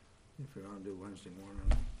 if you're gonna do Wednesday morning,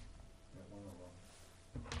 at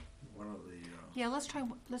one of the, Yeah, let's try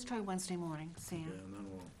Wednesday morning, Sam. okay, and then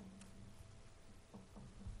we'll.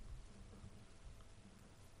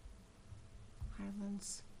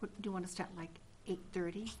 Highlands, what, do you want to start like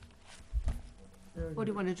 8:30? Or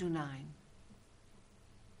do you want to do 9?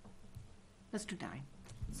 Let's do 9.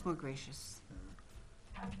 It's more gracious.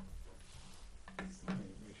 Make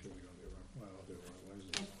sure we don't do it, well, I'll do it on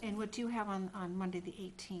Wednesday. And what do you have on Monday, the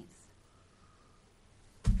 18th?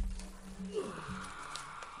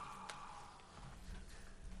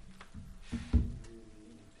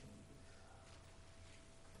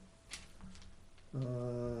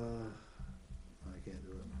 I can't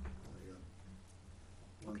do it.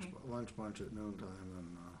 I got Okay. lunch bunch at noon time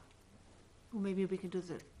and, Well, maybe we can do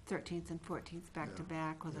the 13th and 14th back to Yeah,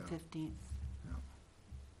 back, or the yeah. 15th. Yeah.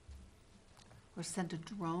 Or send a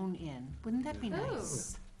drone in. Wouldn't that be Yeah. Oh.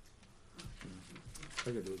 nice? I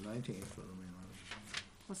could do it 19th, but I mean,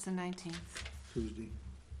 What's the 19th? Tuesday.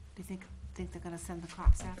 Do you think they're gonna send the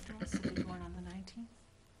cops after us if we go on the 19th?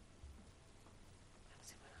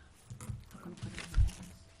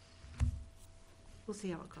 we'll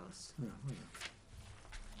see how it goes. Yeah,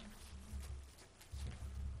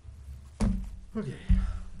 okay.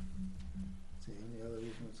 See, any other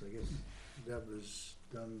easements, I guess Deb has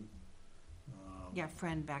done, Yeah,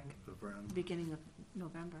 friend back the friend, beginning of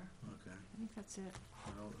November. okay. I think that's it.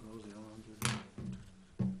 Those are the only ones we did.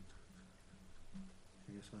 I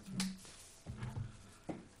guess that's it.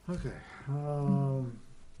 Okay,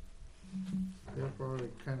 they've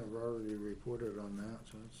already reported on that,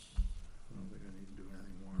 so it's, I don't think I need to do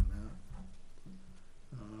anything more on that.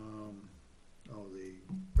 The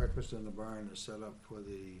breakfast in the barn is set up for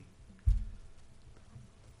the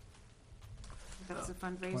That's a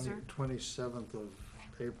fundraiser. 27th of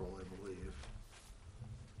April, I believe.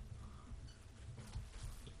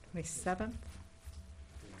 27th?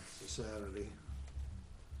 It's a Saturday,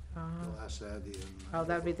 Uh, the last Saturday in. Oh,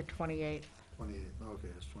 that'd be the 28th. 28th, okay,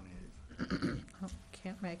 it's 28th. Oh,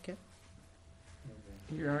 can't make it.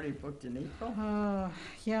 You're already booked in April? Oh,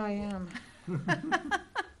 yeah, I am.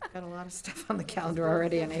 Got a lot of stuff on the calendar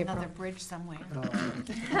already in April. Another bridge somewhere.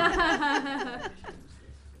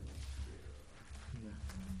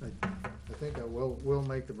 I think I will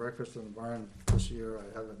make the breakfast in the barn this year. I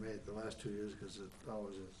haven't made it the last 2 years because it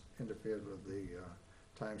always has interfered with the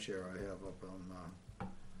timeshare I have up on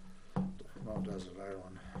Mount Desert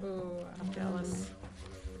Island. Ooh, I'm jealous.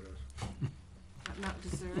 Whatever it is. Not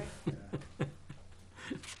dessert. Yeah.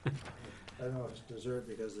 I don't know if it's dessert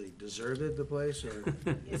because they deserted the place or.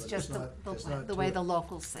 It's but just it's not the way too- the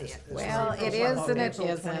locals say it's- it. it's Well, not- it it's not is and it April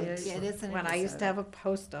isn't. 28th. Yeah, it is and it When I used isn't. to have a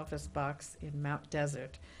post office box in Mount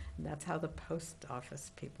Desert, and that's how the post office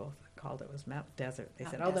people called it, was Mount Desert. They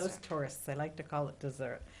Mount said, oh, those Desert. tourists, they like to call it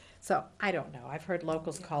dessert. So, I don't know. I've heard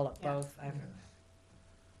locals call it Yeah. both. I've, Yeah.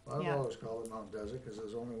 Well, I've Yeah. always called it Mount Desert because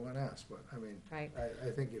there's only one S, but I mean, right, I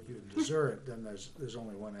think if you dessert, then there's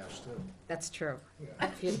only one S too. that's true. Yeah.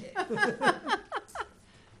 If you-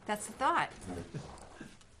 That's the thought.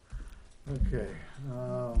 Okay,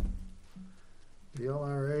 the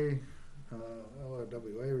LRWA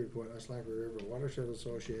report, that's Langley River Watershed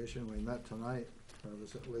Association, we met tonight,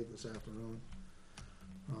 late this afternoon.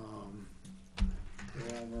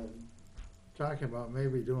 And talking about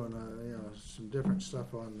maybe doing, some different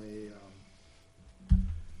stuff on the,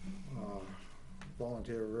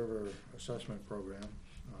 volunteer river assessment program,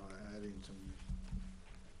 adding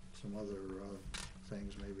some other,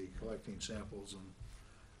 things, maybe collecting samples and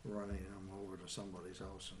running them over to somebody's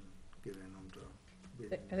house and getting them to be.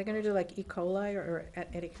 Are they gonna do like E. coli or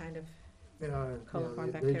any kind of,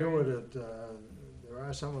 coliform They do it bacteria? at, there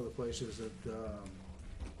are some of the places that, the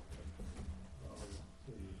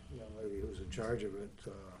young lady who's in charge of it,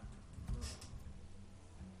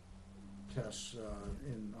 tests,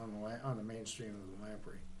 on the mainstream of the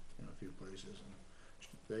Lamprey in a few places. And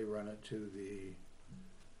they run it to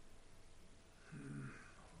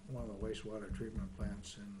one of the wastewater treatment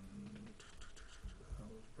plants in,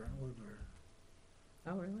 Brentwood or.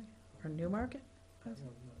 oh, really? Or Newmarket? I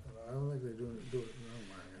don't think they do it in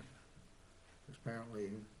Newmarket. Apparently,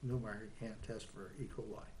 Newmarket can't test for E.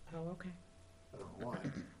 coli. Oh, okay. I don't know why.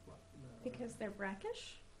 Because they're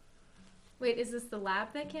brackish? Wait, is this the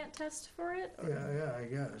lab that can't test for it? or- Yeah, I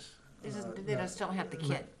guess. They just don't have the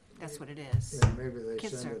kit. That's what it is. Yeah, maybe they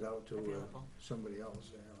Kits send are it out to available. somebody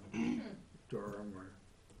else, Durham or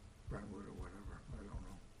Brentwood or whatever, I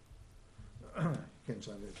don't know. You can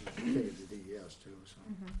send it to DES too, so.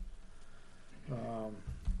 But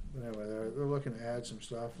anyway, they're looking to add some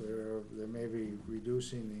stuff, they're maybe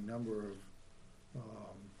reducing the number of,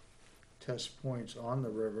 test points on the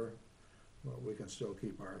river, but we can still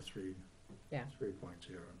keep our three points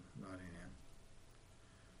here in Nottingham.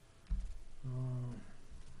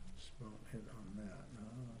 That's about it on that.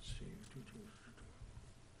 Let's see.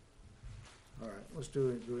 All right, let's do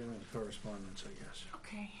it in correspondence, I guess.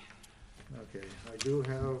 Okay. Okay, I do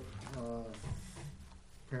have,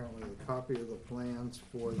 apparently a copy of the plans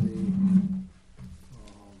for the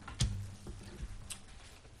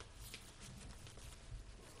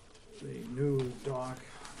new dock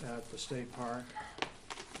at the state park.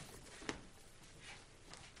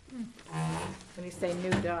 When you say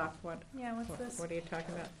new dock, what, Yeah, what's this? what are you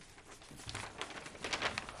talking about?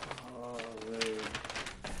 They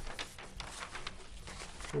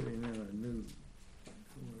putting in a new,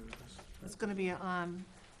 what is this? It's gonna be,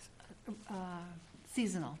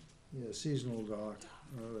 seasonal. Yeah, seasonal dock,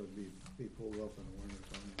 it'll be pulled up in the winter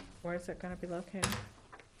time. Where is it gonna be located?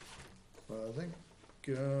 Well, I think,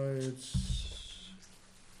 it's,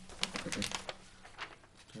 trying to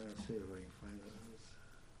see if I can find it.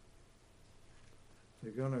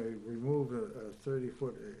 They're gonna remove a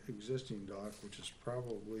 30-foot existing dock, which is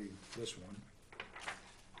probably this one.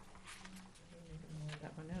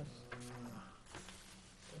 that one is.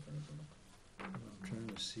 I'm trying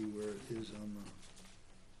to see where it is on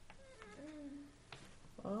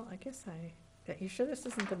Well, I guess you sure this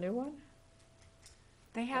isn't the new one?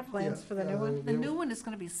 They have, Plans for the new one? the new one is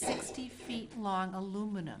gonna be 60 feet long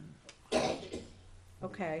aluminum.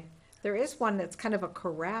 Okay, there is one that's kind of a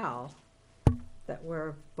corral that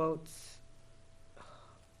where boats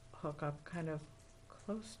hook up kind of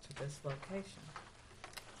close to this location.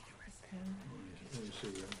 let me see,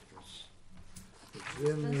 it's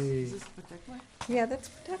in the, Is this particular? Yeah, that's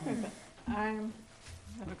particular, but I'm.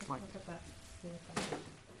 Looks like. Look at that, see if I can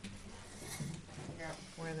figure out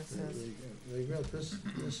where this is. they got this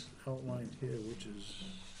outlined here, which is.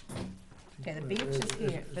 Okay, the beach is It's- here,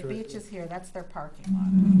 it's the right- beach is here, that's their parking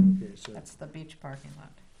lot. Okay, so, That's the beach parking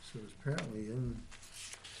lot. so it's apparently in.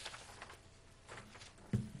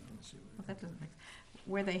 Let's see Well, what that doesn't make,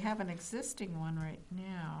 where they have an existing one right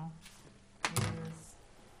now is,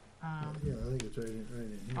 yeah, I think it's right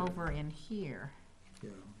in here. over in here. Yeah.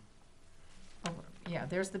 Yeah,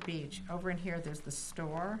 there's the beach. Over in here, there's the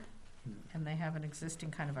store, Hmm. and they have an existing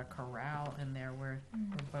kind of a corral in there where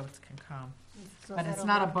boats can come. So But is it's that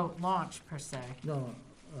not a over- boat launch per se. No,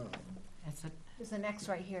 It's a, There's an X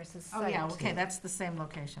right here, it says oh yeah, site. okay, that's the same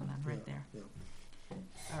location then, right yeah, there. yeah.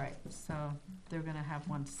 All right, so they're gonna have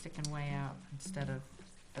one sticking way out instead of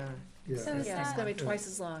the, Yeah, So is Yeah, it's gonna be that- twice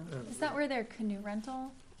as long. Is that where their canoe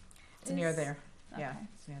rental? it's near is? there. Yeah, Okay.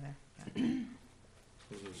 it's near there. Yeah.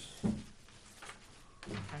 it was-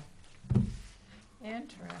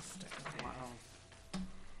 Interesting. Wow.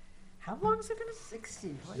 How long is it gonna,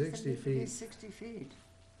 60. 60 feet. 60 feet.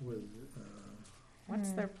 with,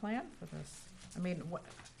 what's their plan for this? I mean, what,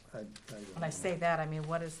 I don't when I know. say that, I mean,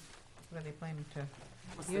 what are they planning to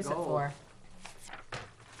What's the use it goal? for?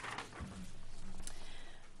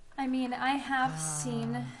 I mean, I have Ah.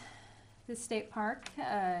 seen the state park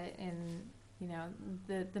in, you know,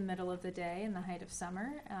 the middle of the day in the height of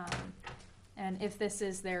summer. And if this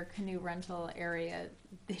is their canoe rental area,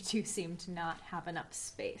 they do seem to not have enough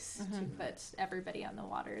space to Mhm. put everybody on the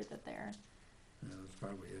water that they're, Yeah, that's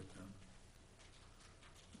probably it then.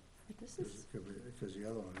 but this is, Because the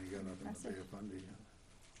other one, you got nothing to pay Impressive. a fundy.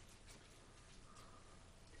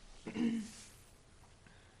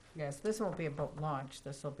 Yes, this won't be a boat launch,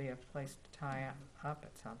 this will be a place to tie up,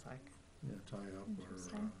 it sounds like. Yeah, tie up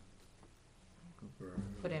Interesting. or.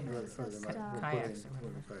 Put in or access they might- dock. we'll put Kayaks in- or put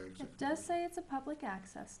in whatever. kayaks. it does say it's a public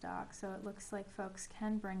access dock, so it looks like folks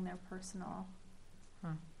can bring their personal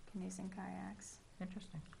Huh. canoes and kayaks.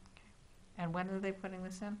 Interesting. And when are they putting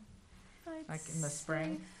this in? Like in the I'd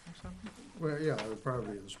spring say or something? Well, yeah, it'll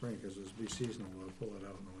probably be in the spring, because it'll be seasonal, we'll pull it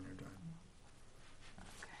out in the winter time.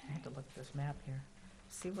 I have to look at this map here.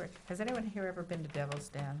 See where, has anyone here ever been to Devil's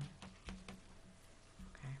Den?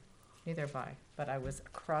 Okay, neither have I, but I was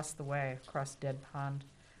across the way, across Dead Pond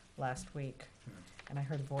last week, Yeah. and I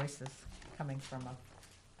heard voices coming from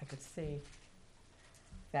I could see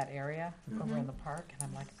that area Yeah. over in the park, and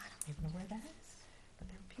I'm like, I don't even know where that is, but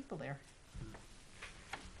there were people there.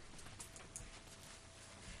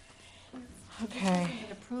 Okay. Hasn't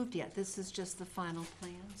been approved yet, this is just the final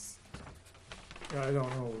plans. Yeah, I don't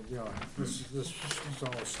know, this is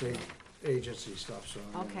all state agency stuff, so.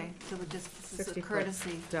 I mean, Okay, so we just, this is a 60 foot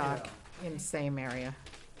courtesy. Dock in same area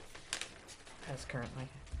as currently.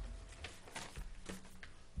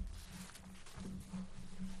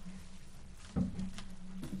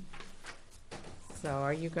 So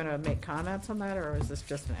are you gonna make comments on that, or is this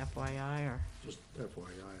just an FYI, or? Just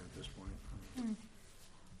FYI at this point. Hmm.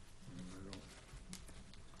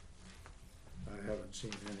 I haven't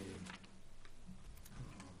seen any,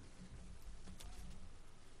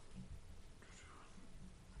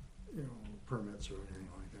 permits or anything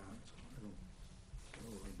like that, so I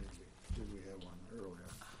don't know, did we have one earlier?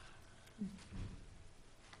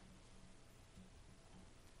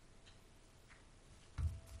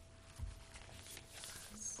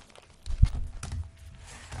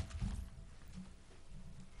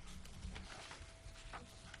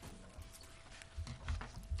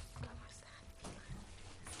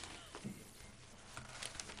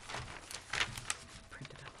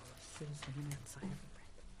 Printed out all the citizen minutes, I haven't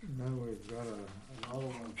read. And then we've got another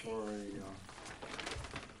one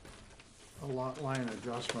for a lot line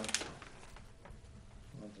adjustment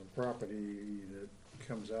on the property that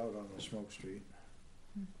comes out on the Smoke Street.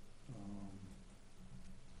 Hmm.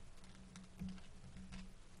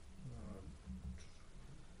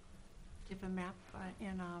 Do you have a map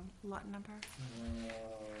and a lot number?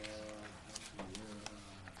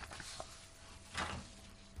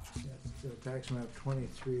 Tax map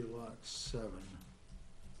 23, lot 7.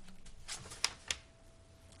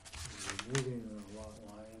 Removing the lot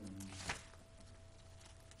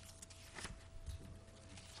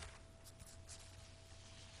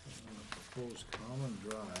proposed common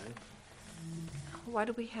drive. Why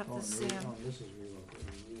do we have Oh, this, and this is relocated lot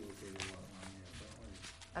line, yeah, that one.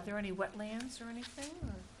 are there any wetlands or anything,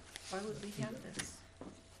 or why would we have this?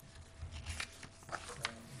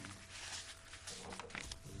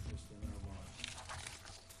 Just in our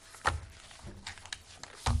lot.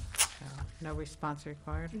 No response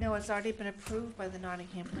required? No, it's already been approved by the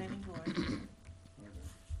Nottingham Planning Board. Okay.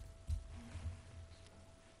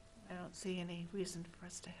 I don't see any reason for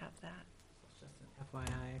us to have that, It's just an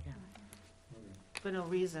FYI again. Okay. for no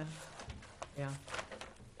reason. Yeah.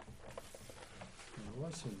 Now,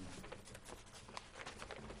 what's in,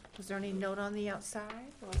 Was there any note on the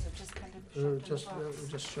outside, or was it just kind of shoved in the just, box?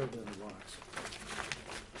 just shoved in the box.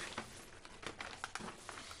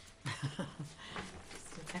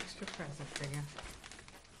 It's an extra present for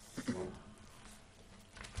you.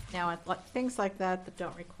 Now, things like that that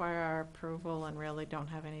don't require our approval and really don't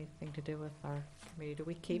have anything to do with our committee, do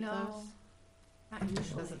we keep No, those? not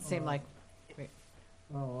usually. Doesn't seem like,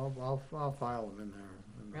 Oh, I'll file them in there.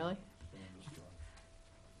 in the really? bonus drawer,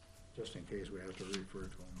 just in case we have to refer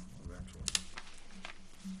to them eventually.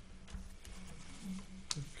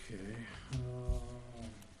 Okay, oh,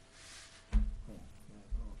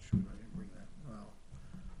 shoot, I didn't bring that,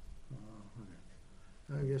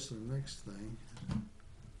 okay. I guess the next thing,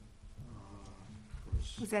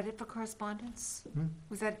 was, Was that it for correspondence? Hmm?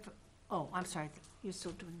 Was that, oh, I'm sorry, you're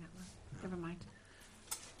still doing that one. Never mind.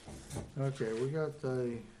 okay, we got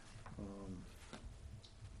the,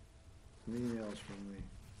 emails from the,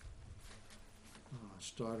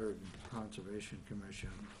 Stoddard Conservation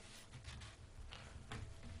Commission.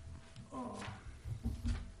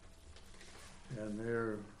 And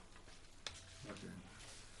they're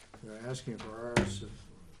asking for our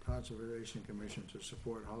Conservation Commission to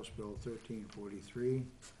support House Bill 1343. This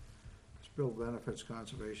bill benefits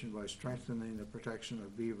conservation by strengthening the protection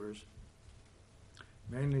of beavers,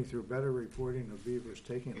 mainly through better reporting of beavers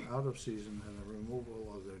taken out of season and the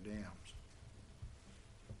removal of their dams.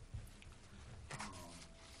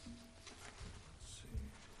 Let's see.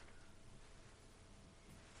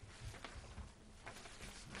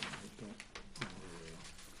 I don't-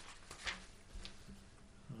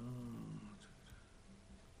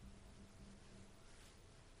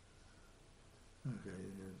 Okay,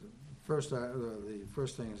 the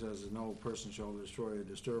first thing it says is no person shall destroy,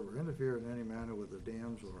 disturb, or interfere in any manner with the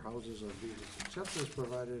dams or houses of beavers, except as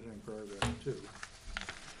provided in paragraph 2.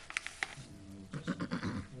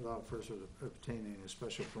 Without first obtaining a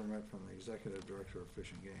special permit from the executive director of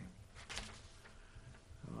Fish and Game.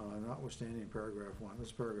 Notwithstanding paragraph 1, this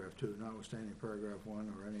is paragraph 2, notwithstanding paragraph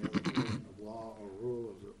 1 or any other provision of law or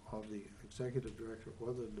rule of the executive director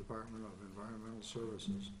or the Department of Environmental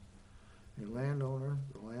Services, a landowner,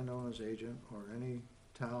 the landowner's agent, or any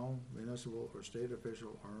town, municipal, or state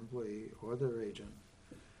official or employee, or their agent,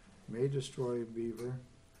 may destroy beaver,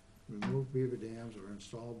 remove beaver dams, or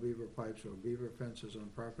install beaver pipes or beaver fences on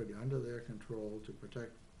property under their control to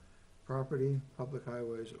protect property, public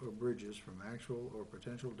highways, or bridges from actual or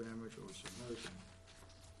potential damage or submersion.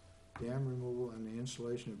 Dam removal and the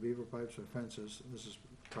installation of beaver pipes or fences, this is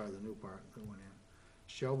probably the new part that went in,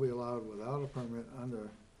 shall be allowed without a permit under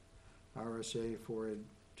RSA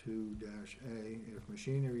 482-A if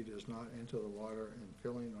machinery does not enter the water and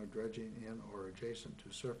filling or dredging in or adjacent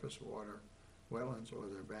to surface water, wetlands, or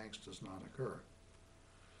their banks does not occur.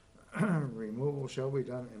 Removal shall be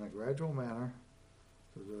done in a gradual manner,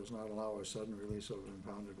 so does not allow a sudden release of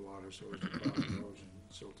impounded water so as to cause erosion,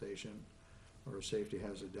 siltation, or a safety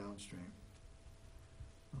hazard downstream.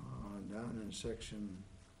 Down in section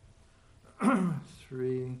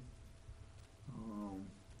 3,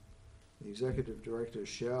 the executive director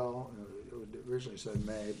shall, it originally said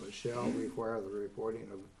may, but shall require the reporting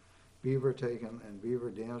of beaver taken and beaver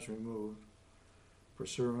dams removed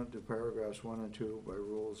pursuant to paragraphs 1 and 2 by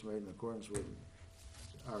rules made in accordance with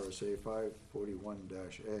RSA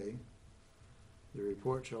 541-A. The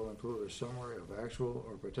report shall include a summary of actual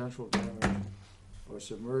or potential damage or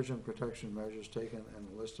submersion protection measures taken and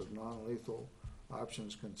a list of non-lethal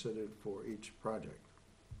options considered for each project.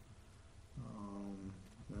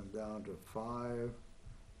 Then down to 5,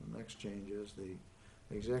 the next change is the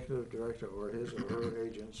executive director or his or her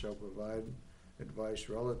agent shall provide advice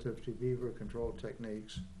relative to beaver control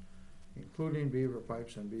techniques, including beaver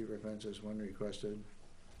pipes and beaver fences when requested,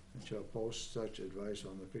 and shall post such advice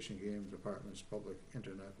on the Fish and Game Department's public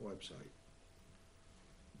internet website.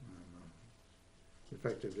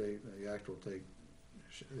 Effective date, the act shall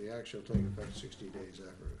take effect 60 days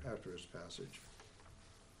after its passage.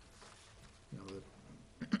 You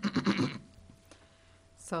know,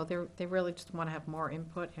 So they really just want to have more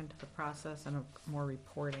input into the process and more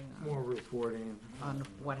reporting More reporting. on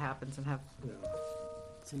what happens and have, Yeah.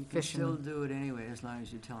 So you can Fish still and- do it anyway, as long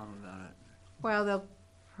as you tell them about it. well,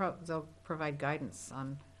 they'll provide guidance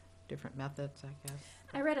on different methods, I guess.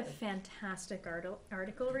 I read a fantastic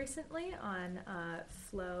article recently on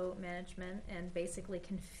flow management and basically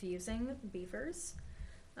confusing beavers.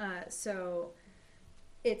 So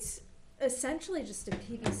it's essentially just a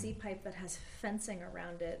PVC pipe that has fencing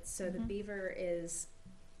around it, so the Mhm. beaver is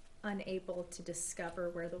unable to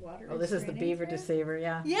discover where the water Oh, is this is the draining beaver through. deceiver,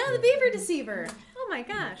 yeah. Yeah, the beaver deceiver. Oh my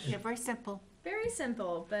gosh, Yeah, very simple. very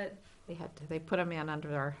simple, but They put them in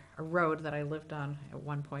under a road that I lived on at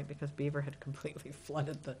one point because beaver had completely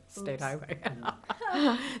flooded the state Oops. highway.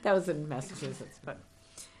 That was in Massachusetts, but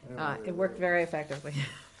Anyway, it worked very effectively.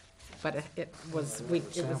 But it was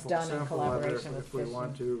done in collaboration with If we Fish want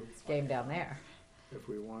and to, Game down there, if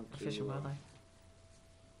we want to. Fish and Wildlife.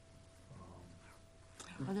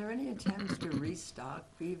 Are there any attempts to restock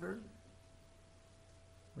beaver?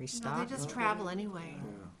 No, Restock. they just travel anyway.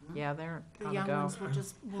 Yeah. Yeah, they're The on the young go. ones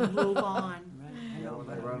will move on. Right, I You know, know, when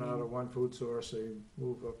but they I run out mean, of one food source, they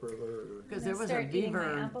move upriver. Because I'm there gonna was a start eating my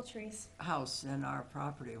beaver apple trees. house in our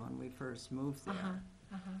property when we first moved there.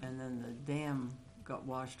 And then the dam got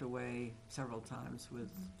washed away several times with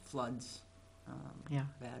floods, Yeah.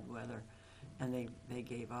 bad weather. And they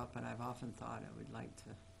gave up, and I've often thought I would like to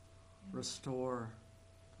restore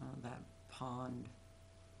that pond.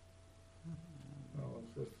 Well,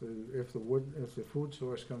 if the food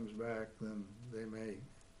source comes back, then they may.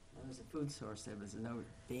 There was a food source, there was no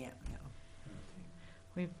dam, you know.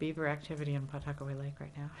 We have beaver activity in Pawtuckaway Lake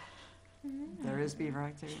right now. There is beaver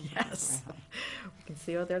activity? Yes. We can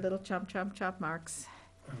see all their little chomp marks.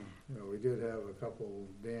 You know, we did have a couple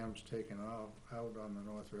dams taken out on the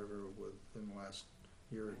North River within the last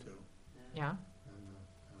year or two. Yeah.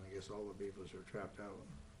 And I guess all the beavers are trapped out.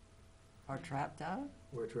 Are trapped out?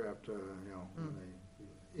 Were trapped, you know, when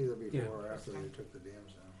they, either before or after they took the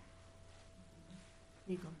dams down.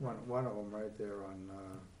 Eagle. One of them right there on,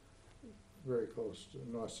 very close to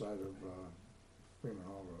the north side of, Freeman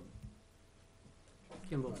Hall Road.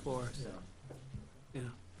 Kimball Forest. Yeah.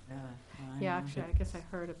 Yeah. Yeah, actually, I guess I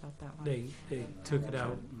heard about that one. They took it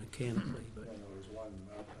out mechanically, but And there was one,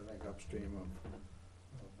 I think upstream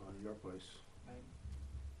of your place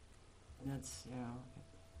And that's, you know,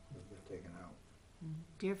 that's been taken out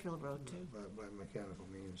Deerfield Road too. by mechanical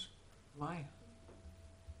means. why?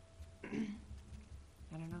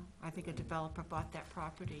 I don't know. I think a developer bought that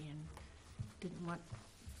property and didn't want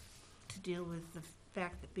to deal with the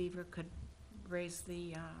fact that beaver could raise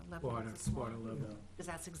the level water, of the swamp. water level. Because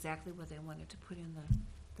that's exactly what they wanted to put in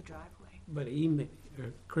the driveway. But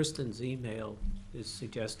Kristen's email is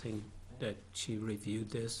suggesting that she reviewed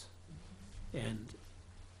this, and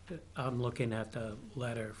I'm looking at the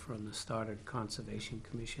letter from the Stoddard Conservation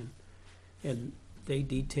Commission, and they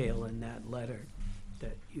detail in that letter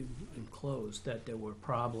that you enclosed that there were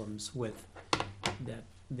problems with, that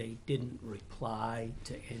they didn't reply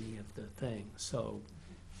to any of the things. So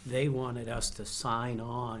they wanted us to sign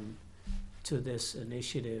on to this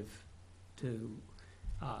initiative to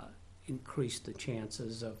increase the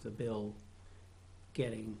chances of the bill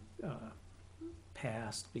getting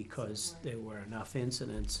passed because there were enough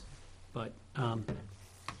incidents. But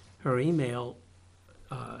her email,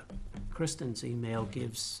 Kristen's email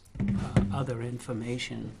gives other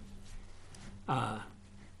information about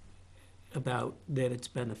that it's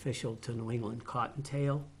beneficial to New England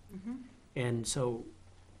cottontail. And so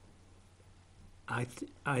I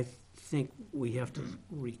think we have to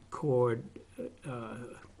record,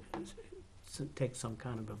 take some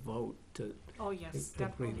kind of a vote to Oh, yes, agree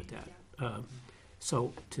definitely. with that.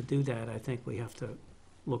 So to do that, I think we have to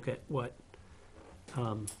look at what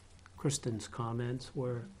Kristen's comments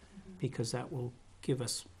were, because that will give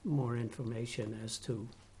us more information as to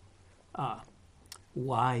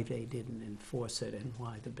why they didn't enforce it and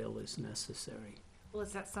why the bill is necessary. Well,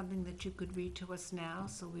 is that something that you could read to us now,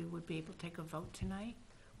 so we would be able to take a vote tonight?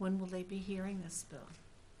 When will they be hearing this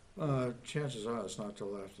bill? Chances are it's not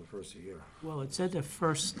till after the first of the year. Well, it said the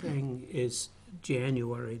first thing is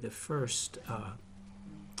January, the first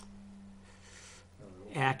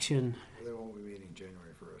action. They won't be meeting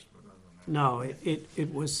January 1st, but other than that. No,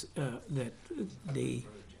 it was that the,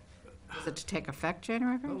 Is it to take effect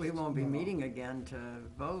January But 1st? we won't be meeting again to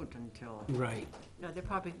vote until, right, No, they're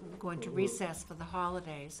probably going to recess for the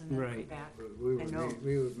holidays and then come Right. back. But we I know.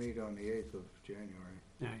 would meet on the 8th of January.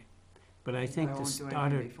 right. But I think I the won't do anything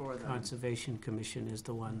Stoddard before then. Conservation Commission is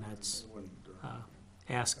the one that's It wouldn't,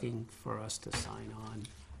 asking for us to sign on.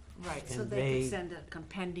 Right, so And they they- could send a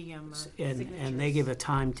compendium of And signatures. they give a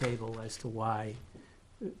timetable as to why,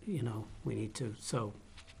 you know, we need to, so,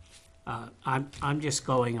 I'm just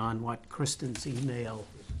going on what Kristen's email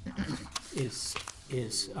is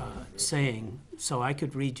saying, so I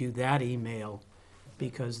could read you that email,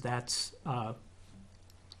 because that's,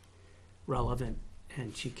 relevant,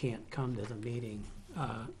 and she can't come to the meeting.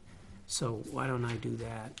 So why don't I do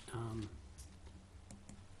that?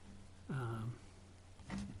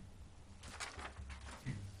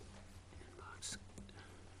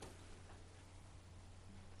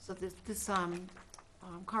 So this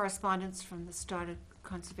correspondence from the Started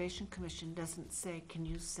Conservation Commission doesn't say, can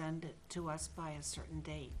you send it to us by a certain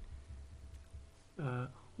date?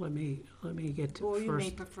 Let me get to Or you may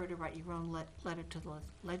first, prefer to write your own letter to the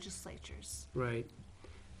legislatures. right.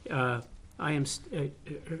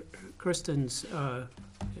 Kristen's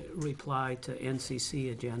reply to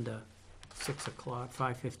NCC agenda, 6 o'clock,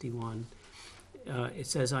 5:51. It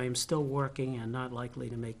says, "I am still working and not likely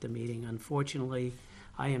to make the meeting. Unfortunately,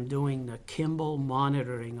 I am doing the Kimball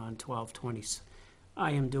monitoring on 12/20.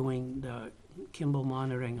 I am doing the Kimball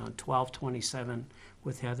monitoring on 12/27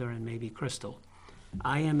 with Heather and maybe Crystal.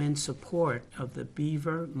 I am in support of the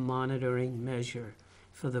beaver monitoring measure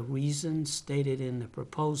for the reasons stated in the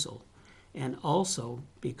proposal, and also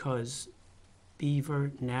because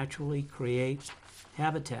beaver naturally create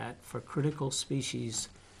habitat for critical species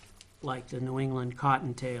like the New England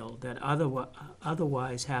cottontail that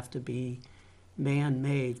otherwise have to be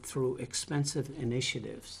man-made through expensive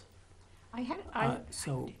initiatives."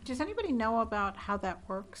 So, Does anybody know about how that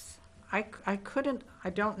works? I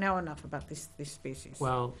don't know enough about these species.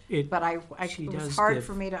 well, But she it does was hard give-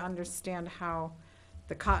 for me to understand how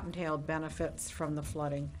the cottontail benefits from the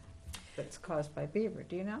flooding that's caused by beaver.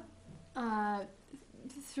 Do you know?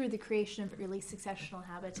 Through the creation of early successional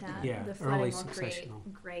habitat, Yeah, the early flooding will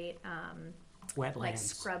successional. create great, like wetlands.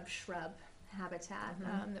 scrub shrub habitat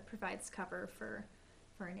that provides cover for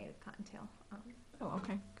a native cottontail. Oh,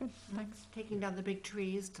 okay, good, thanks. Taking down the big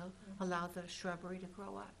trees to allow the shrubbery to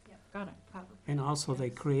grow up. Got it. Probably. And also they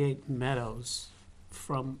create meadows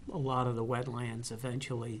from a lot of the wetlands.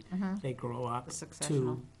 Eventually, they grow up The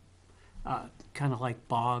successional. to kind of like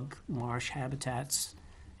bog marsh habitats.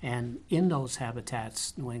 And in those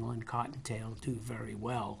habitats, New England cottontail do very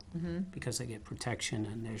well because they get protection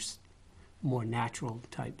and there's more natural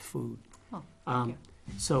type food. Oh, thank you.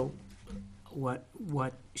 So what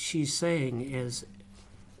she's saying is,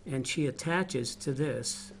 and she attaches to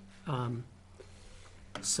this,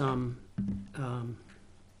 some,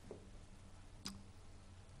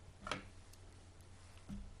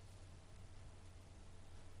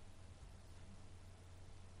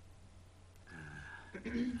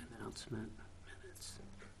 announcement minutes.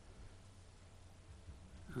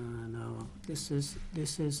 No, this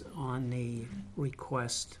is on the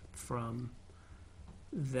request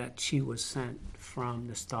that she was sent from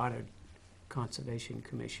the Stoddard Conservation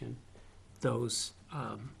Commission. Those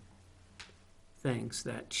things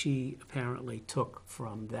that she apparently took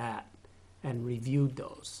from that and reviewed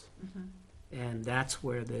those. And that's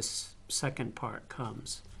where this second part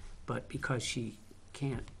comes. But because she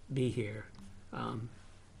can't be here, I'm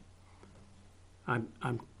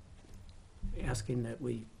asking that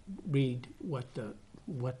we read what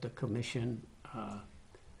the commission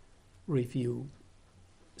review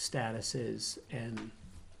status is and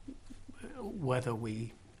whether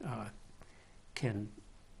we can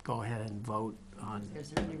go ahead and vote on. Is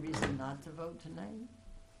there any reason not to vote tonight?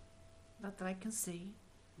 Not that I can see.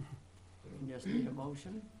 We just need a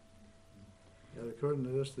motion? Yeah, according to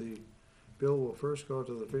this, the bill will first go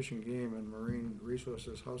to the Fish and Game and Marine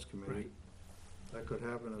Resources House Committee. Right. That could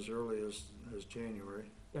happen as early as January.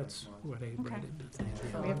 That's next month. what I read in the thing.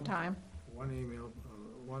 So we have time. One email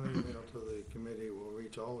to the committee will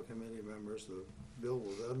reach all the committee members. The bill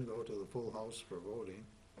will then go to the full House for voting.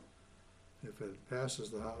 If it passes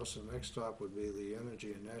the House, the next stop would be the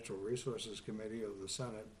Energy and Natural Resources Committee of the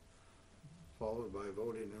Senate, followed by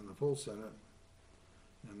voting in the full Senate.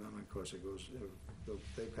 And then, of course, it goes,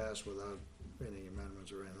 if they pass without any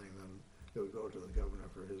amendments or anything, then it would go to the governor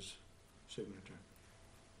for his signature.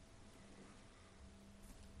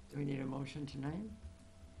 Do we need a motion tonight?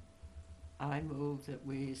 I move that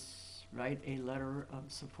we write a letter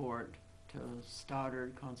of support to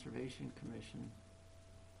Stoddard Conservation Commission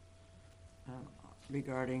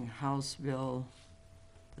regarding House Bill,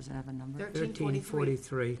 does it have a number?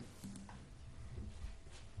 1343.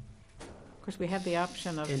 Of course, we have the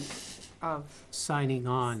option And of signing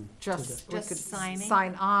on to the, just, we Just could signing?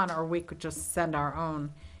 sign on, or we could just send our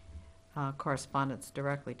own correspondence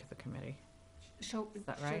directly to the committee. Show, Is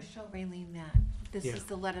that right? show Raylene that. This Yeah. is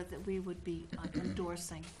the letter that we would be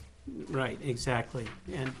endorsing. Right, exactly.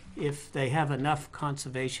 And if they have enough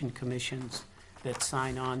conservation commissions that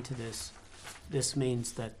sign on to this, this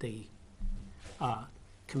means that the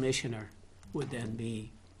commissioner would then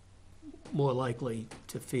be more likely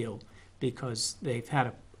to feel, because they've had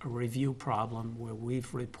a review problem where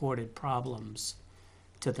we've reported problems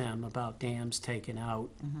to them about dams taken out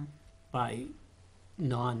Mhm. by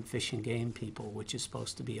non-fish and game people, which is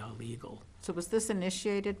supposed to be illegal. So was this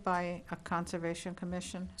initiated by a conservation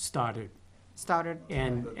commission? Started, Started?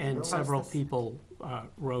 and several Process. people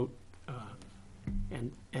wrote,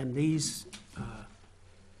 and these,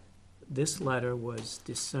 this letter was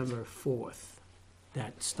December 4th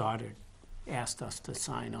that started, asked us to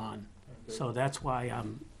sign on. So that's why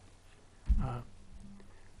I'm,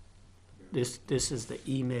 this is the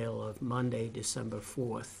email of Monday, December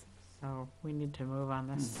 4th. So we need to move on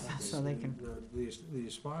this so they can, The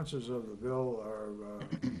sponsors of the bill are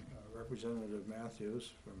Representative Matthews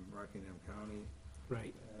from Rockingham County,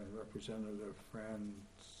 Right, and Representative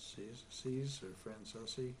Francis, or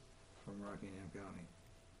Francesi from Rockingham County.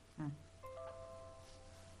 Hmm.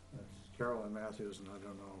 That's Carolyn Matthews, and I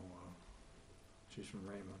don't know, she's from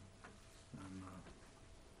Raymond. And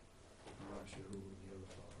I'm not sure who the other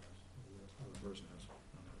fellow is, who the other person is.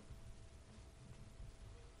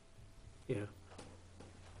 yeah.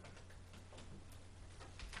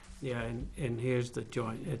 Yeah, and here's the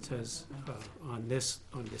joint, it says, on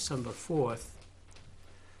December 4th,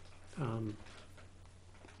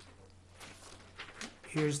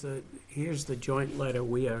 here's the joint letter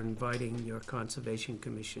we are inviting your Conservation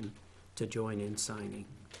Commission to join in signing,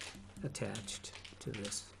 attached to this.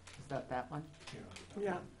 is that one?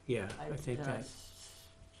 Yeah. Yeah, I think that,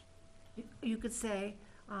 You could say,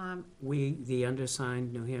 we, the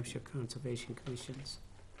undersigned New Hampshire Conservation Commissions.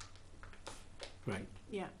 Right,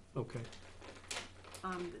 yeah, okay,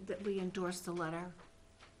 that we endorse the letter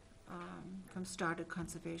from Started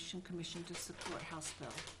Conservation Commission to support House Bill.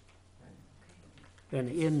 and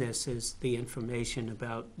in this is the information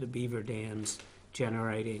about the beaver dams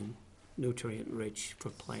generating nutrient-rich for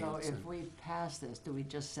So plants. if and- we pass this, do we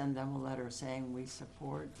just send them a letter saying we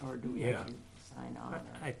support, or do we Yeah. actually sign on? or-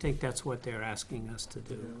 I think that's what they're asking us to Yeah,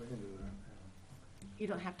 do. we can do that. You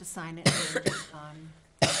don't have to sign it, and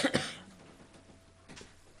just,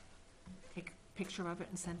 take a picture of it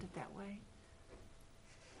and send it that way,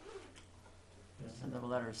 Send them a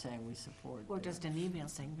letter saying we support. or just an email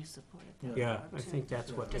saying we support it. that Yeah, way, I too. think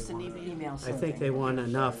that's what they Just an want. email. Email I something. think they want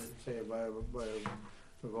enough, Say by the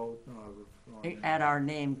vote, Add our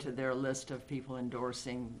name to their list of people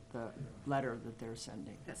endorsing the letter that they're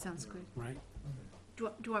sending. That sounds good. right?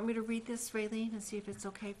 Do you want me to read this, Raylene, and see if it's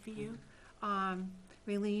okay for you?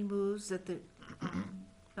 Raylene moves that the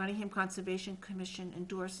Nottingham Conservation Commission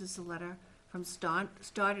endorses the letter from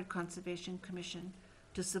Started Conservation Commission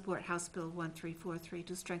to support House Bill 1343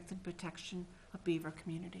 to strengthen protection of beaver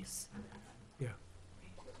communities.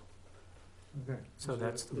 Okay. So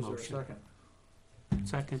that's the motion. Is there a second?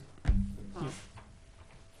 Second, Paul?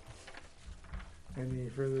 Any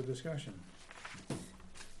further discussion?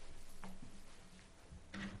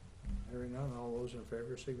 Hearing none, all those in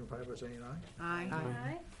favor signify by saying aye. Aye.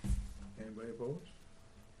 Aye. Anybody opposed?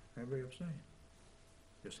 Anybody abstain?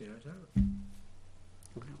 Just the ayes have it.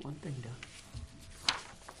 we got one thing done.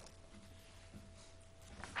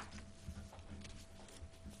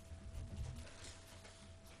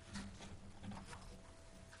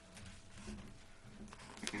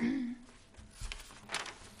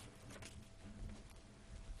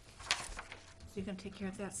 So you're gonna take care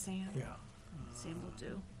of that, Sam? Yeah. Sam will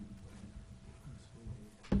do.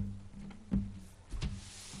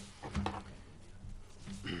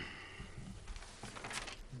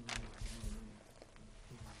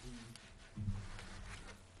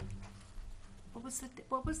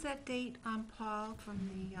 What was that date, Paul, from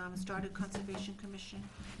the Started Conservation Commission?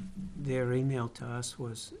 Their email to us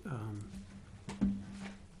was,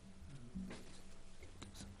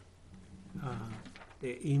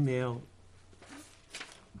 their email,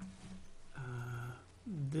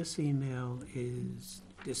 this email is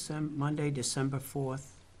Monday, December 4th,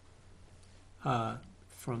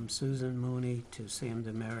 from Susan Mooney to Sam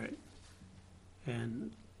Demerit.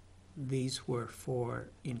 And these were for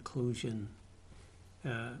inclusion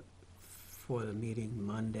for the meeting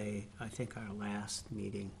Monday, I think our last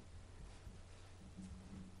meeting.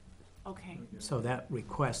 Okay, So that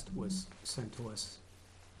request was sent to us,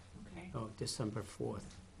 okay. December 4th.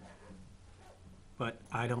 But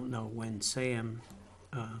I don't know when Sam,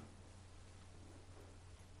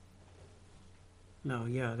 no,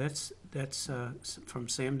 yeah, that's from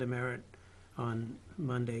Sam Demerit on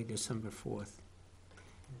Monday, December 4th.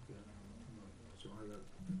 Okay. So I got,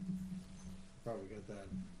 probably get that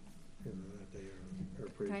either that day or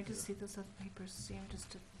pretty. Can I just see those other papers, Sam, just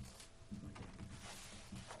to,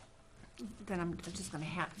 then I'm just gonna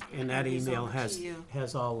have. And that hand these email over to has, you.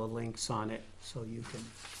 has all the links on it, so you can,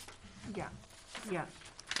 Yeah, yeah,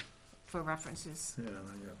 for references. Yeah, and I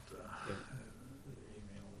got, Yeah. the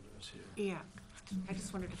email address here. Yeah, I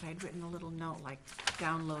just wondered if I'd written a little note like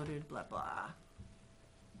downloaded, blah, blah.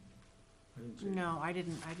 I didn't see. No, I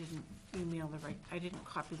didn't email I didn't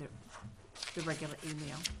copy the regular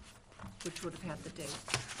email, which would have had the date,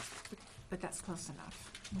 but that's close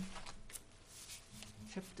enough.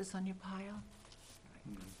 Should I put this on your pile?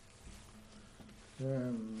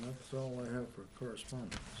 And that's all I have for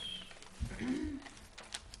correspondence.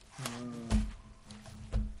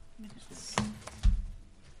 Minutes.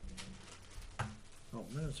 Oh,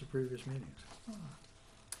 minutes of previous meetings.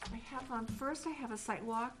 I have, first I have a site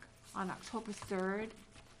walk on October 3rd,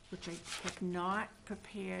 which I have not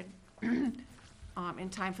prepared in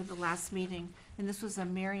time for the last meeting. And this was a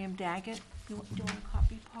Miriam Daggett. Do you want a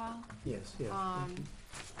copy, Paul? yes, yeah.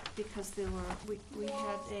 Because there were, we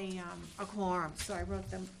had a quorum, so I wrote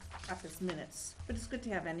them up as minutes, but it's good to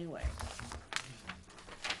have anyway.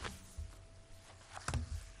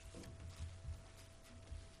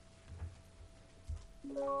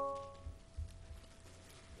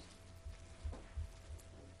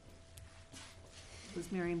 It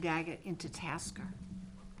was Miriam Daggett into Tasker.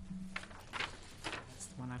 That's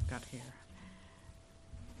the one I've got here.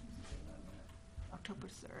 October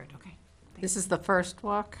 3rd, okay. This is the first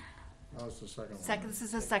walk? Oh, it's the second one. Second, this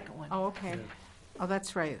is the second one. Oh, okay. Yeah. Oh,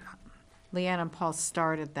 that's right. Leanne and Paul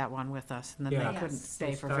started that one with us, and then Yeah. they couldn't Yes.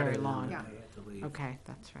 stay They for very started and long. then Yeah. they had to leave. Okay,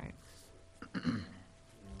 that's right. Yeah,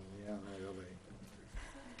 they.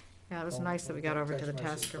 Yeah, it was nice that we got over to the Text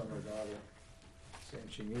message Tasker. from her daughter saying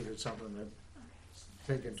she needed something that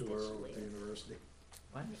taken to her over at the university.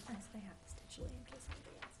 What? Yes, they have this digitally, in case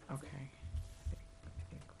somebody else has it. Okay.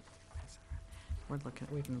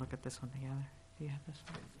 We can look at this one together. Do you have this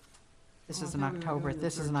one? This Oh, is I an thought we were October, doing the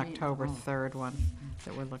this is an 13th. October Oh. 3rd one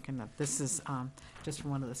that we're looking at. This is just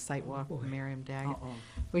from one of the site walk with boy. Miriam Daggett. Uh-oh.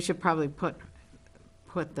 We should probably put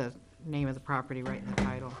the name of the property right in the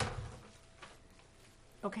title.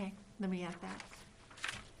 Okay, let me add that.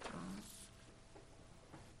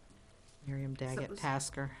 Miriam Daggett, was-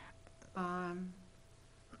 Tasker.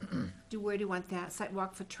 Where do you want that?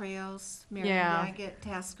 Sidewalk for Trails, Miriam Yeah. Daggett,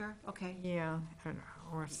 Tasker? Okay, Yeah,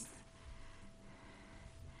 or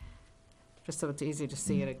just so it's easy to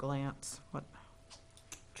see at a glance what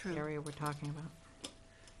true. area we're talking about.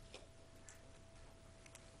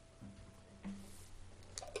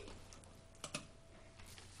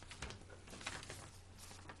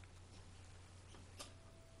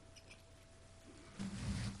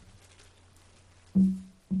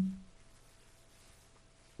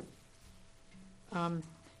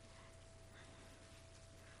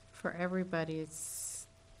 For everybody's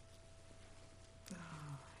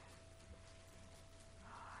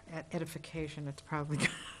edification, it's probably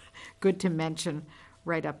good to mention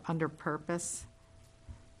right up under purpose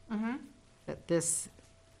Mm-hmm, that this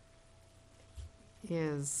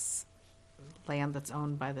is land that's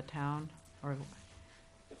owned by the town, or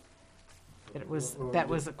that that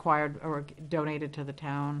was acquired or donated to the We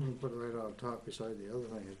town. can put it right on top beside the other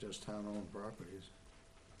thing, it's just town-owned properties.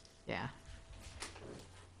 Yeah.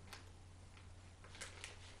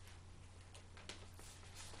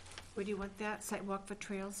 where do you want that? Sidewalk for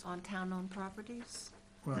Trails on town-owned properties?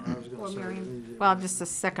 Well, I was Or gonna say. Miriam. Well, just the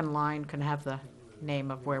second line can have the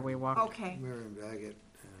name of where we walked. Okay, Miriam Daggett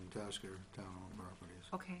and Tasker, town-owned properties.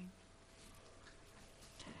 okay.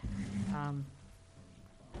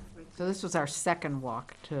 So this was our second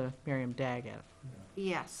walk to Miriam Daggett.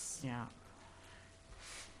 Yes. Yeah.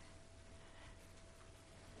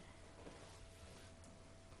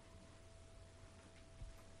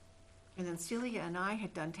 And then Celia and I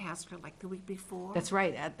had done Tasker like the week before. That's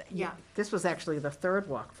right. Yeah. This was actually the third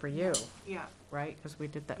walk for you, Yeah, right? Because we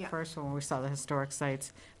did that Yeah. first one when we saw the historic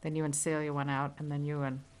sites. Then you and Celia went out, and then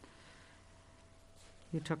you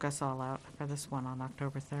took us all out for this one on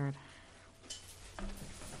October 3rd.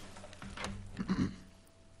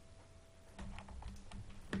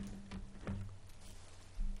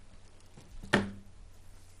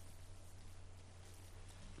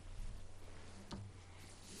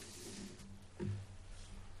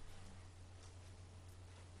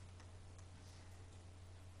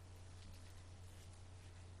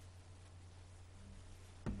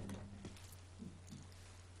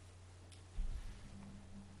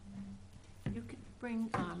 you could bring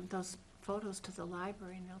those photos to the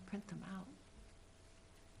library and they'll print them out.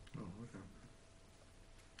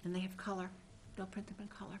 And they have color. They'll print them in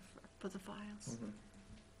color for the files.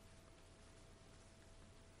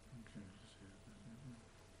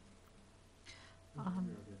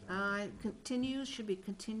 Okay. Continues, should be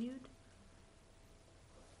continued,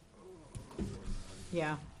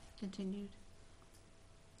 Yeah. continued.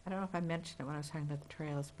 I don't know if I mentioned it when I was talking about the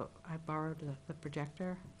trails, but I borrowed the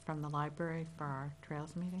projector from the library for our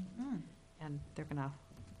trails meeting, and they're gonna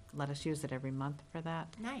let us use it every month for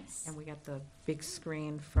that. Nice. And we got the big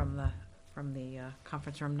screen from the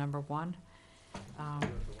conference room number 1.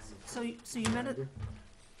 So you met at,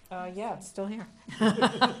 Yeah, it's still here.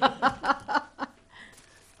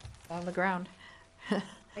 On the ground.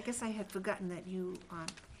 I guess I had forgotten that you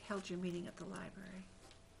held your meeting at the library.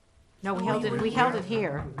 No, we Oh, held you it, were we held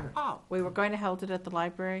here? it here. Oh, We were going to hold it at the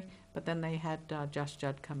library, but then they had Judge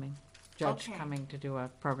coming Okay. to do a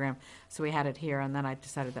program. So we had it here, and then I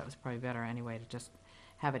decided that was probably better anyway, to just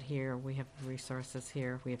have it here. We have resources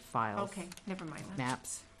here, we have files. okay, never mind that.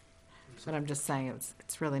 Maps. But I'm just saying,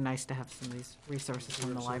 it's really nice to have some of these resources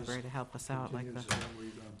from the Where it says library to help us out, like the Continues, where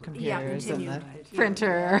you gonna put it? Yeah, computers and the continue. Yeah.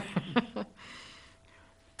 printer.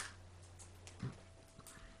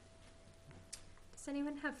 Does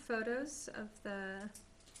anyone have photos of the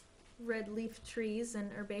red leaf trees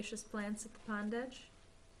and herbaceous plants at the pond edge?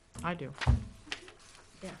 I do.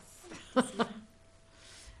 Yes. I've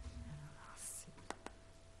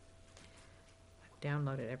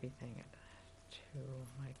downloaded everything to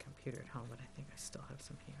my computer at home, but I think I still have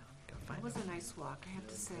some here. Let me go It find was them. a nice walk, I have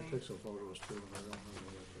to say. I took some photos too, and I don't know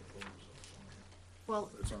what the photos Well,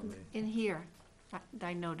 are. It's on me. in here,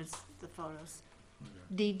 I noticed the photos.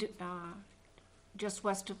 Okay. Just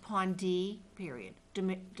west of Pond D, period.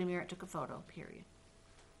 Demeritt took a photo, period.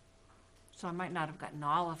 So I might not have gotten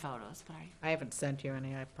all the photos, but I haven't sent you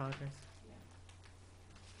any, I apologize.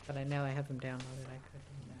 But I know I have them downloaded, I could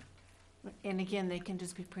do that. and again, they can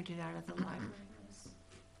just be printed out of the library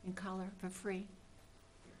in color for free.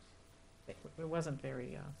 It wasn't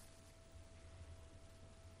very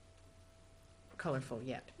colorful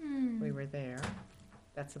yet. We were there.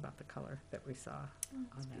 That's about the color that we saw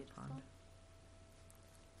on that pond.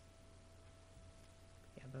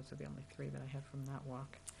 Yeah, those are the only 3 that I have from that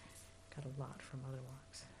walk. Got a lot from other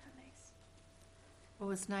walks. What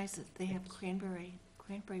was nice is they have cranberry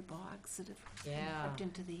bogs that have Yeah. crept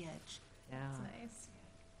into the edge. Yeah. That's nice.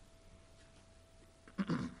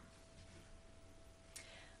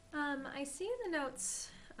 I see in the notes,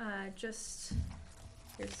 just,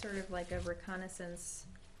 there's sort of like a reconnaissance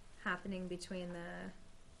happening between the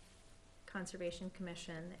Conservation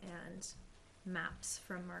Commission and maps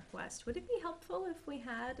from Mark West. Would it be helpful if we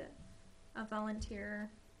had a volunteer,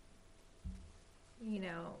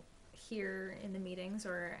 here in the meetings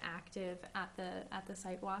or active at the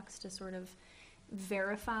site walks to sort of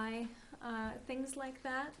verify things like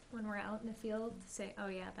that when we're out in the field, to say, oh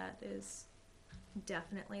yeah, that is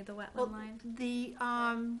definitely the wetland Well, line? the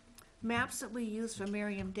maps that we use for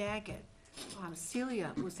Miriam Daggett,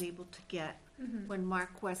 Celia was able to get when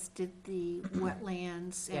Mark West did the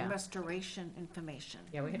wetlands Yeah. and restoration information.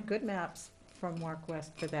 Yeah, we had good maps from Mark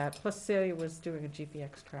West for that. Plus Celia was doing a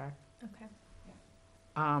GPX track. Okay.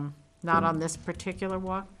 Not on this particular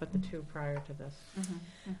walk, but the 2 prior to this.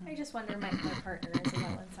 I just wonder, my partner is a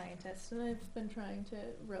wetland scientist, and I've been trying to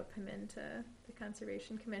rope him into the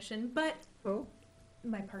Conservation Commission, but Oh.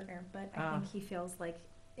 my partner, but I Ah. think he feels like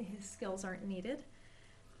his skills aren't needed.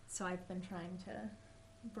 So I've been trying to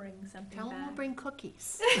bring something Tell him we'll back. bring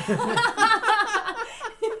cookies.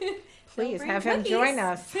 Please bring have him join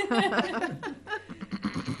us.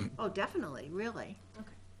 Oh, definitely, really. Okay.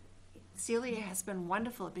 Celia has been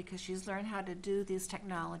wonderful because she's learned how to do these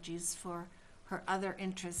technologies for her other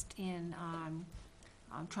interest in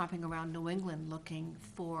tromping around New England looking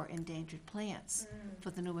for endangered plants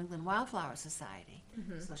for the New England Wildflower Society.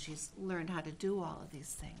 So she's learned how to do all of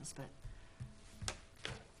these things, but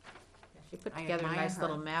She put I together a admire nice her.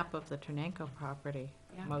 little map of the Ternanco property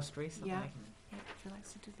Yeah. most recently. Yeah. yeah, she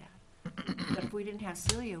likes to do that. But if we didn't have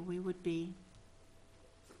Celia, we would be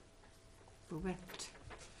bereft.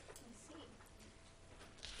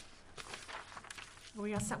 Are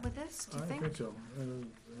we all set with this, do you I think? think so.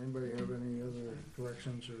 Anybody have any other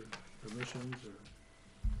corrections or omissions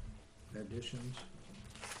or additions?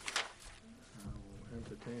 I'll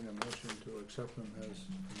entertain a motion to accept them as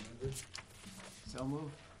amended. So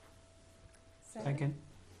moved. Second?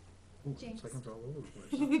 Ooh, Jinx. seconds all over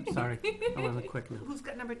the place. Sorry, I wasn't quick enough. Who's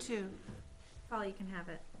got number 2? Paul, you can have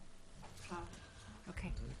it.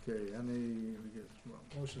 Okay. Okay,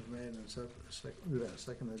 motion's made and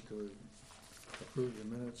seconded to approve the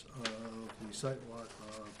minutes of the site walk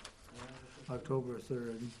of October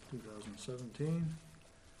 3rd, 2017.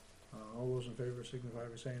 All those in favor signify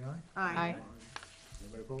by saying aye. Aye.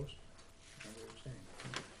 Anybody opposed? Nobody abstained.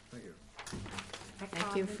 Thank you.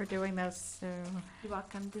 Thank you for doing those, Sue. You're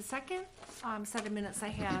welcome. The second set of minutes I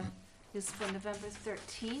have is for November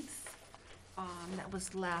 13th. That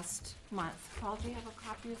was last month. Paul, do you have a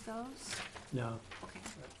copy of those? No, Okay.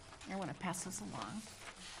 I want to pass those along.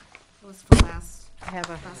 It was for last, I have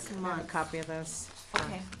a month. copy of this.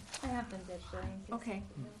 okay, I have them digitally. okay.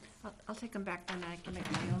 I'll take them back when I can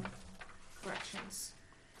make my own corrections.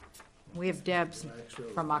 We have Deb's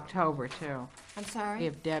from October, too. I'm We sorry?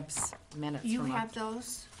 have Deb's minutes You from have October.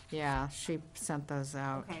 those? Yeah, she sent those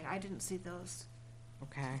out. Okay, I didn't see those.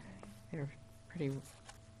 Okay. They're pretty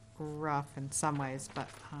rough in some ways, but,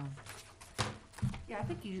 Yeah, I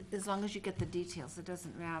think you, as long as you get the details, it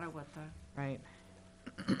doesn't matter what the right.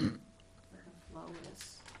 flow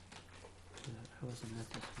is. I wasn't at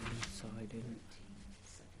this meeting, so I didn't.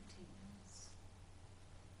 17 minutes.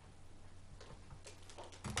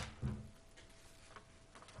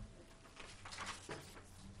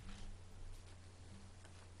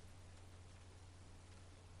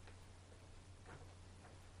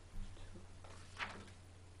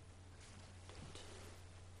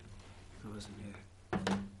 I wasn't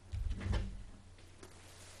here.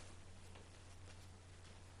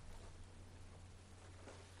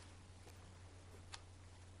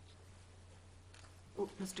 Oh,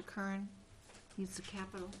 Mr. Kern needs the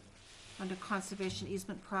capital under conservation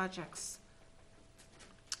easement projects.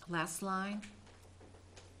 Last line.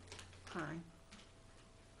 Kern.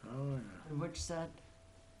 Oh, yeah. On which set?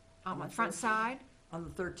 On the front side, On the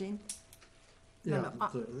 13th? No, Yeah,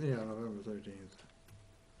 no, yeah, November 13th.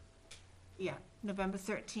 yeah, November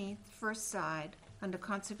 13th, first side, under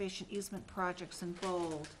conservation easement projects in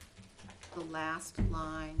bold. The last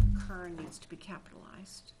line, Kern needs to be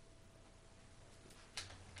capitalized.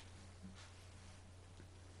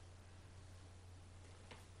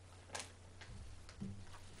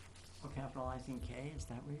 Or capitalizing K, is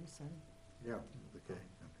that what you said? Yeah, the K.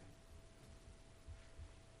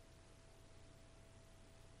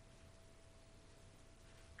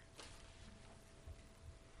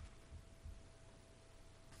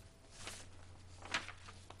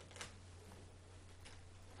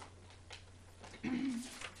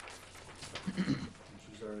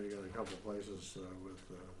 She's already got a couple places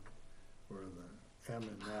where the M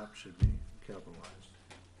in map should be capitalized.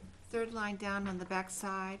 Third line down on the back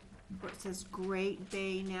side, where it says Great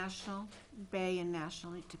Bay National, Bay and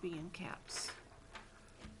National need to be in caps.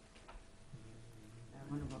 I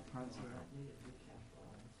wonder what parts of that need to be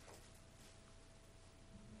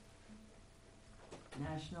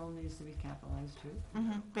capitalized. National needs to be capitalized too?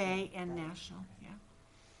 Bay and National, yeah.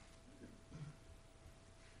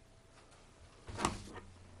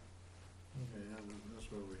 Okay, yeah, that's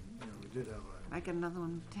where we did have I got another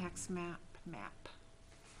one, tax map.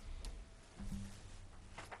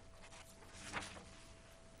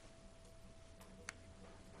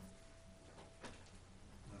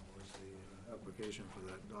 that was the application for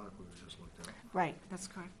that dock we just looked at. Right, that's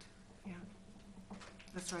correct, yeah.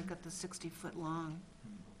 That's where I got the 60-foot long.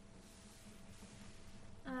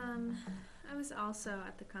 I was also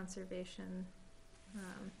at the Conservation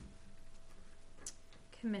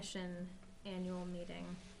Commission annual meeting,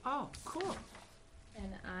 Oh, cool.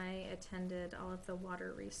 and I attended all of the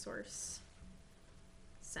water resource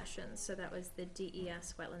sessions. So that was the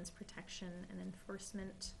DES, Wetlands Protection and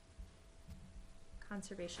Enforcement,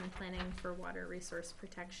 Conservation Planning for Water Resource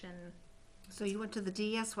Protection. So you went to the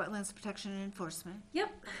DS, Wetlands Protection and Enforcement,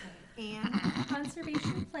 Yep, and,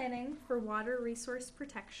 Conservation Planning for Water Resource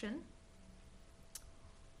Protection.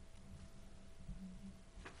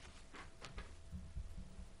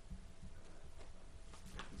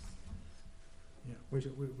 Yeah, we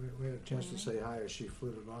had a chance to say hi as she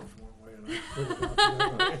flitted off one way and I flitted off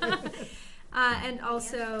the other way. And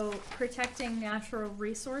also protecting natural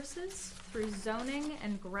resources through zoning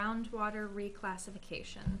and groundwater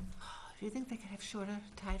reclassification. do you think they could have shorter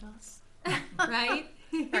titles? Right?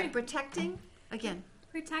 Right, protecting, again,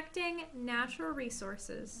 Protecting natural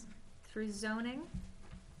resources through zoning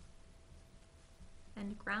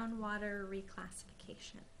and groundwater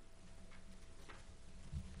reclassification.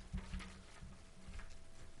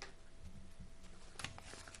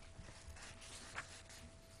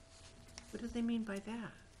 what do they mean by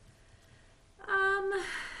that?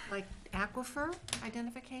 Like aquifer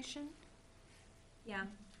identification? Yeah.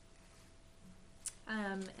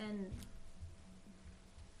 And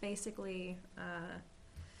basically,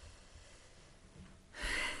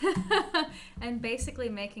 and basically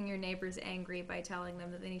making your neighbors angry by telling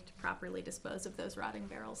them that they need to properly dispose of those rotting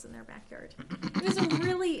barrels in their backyard. It was a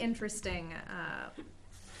really interesting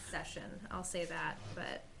session, I'll say that,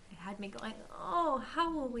 but it had me going, oh,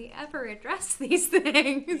 how will we ever address these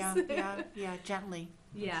things? Yeah, gently.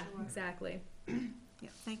 Yeah, Sure. exactly. Yeah,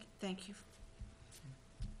 thank you.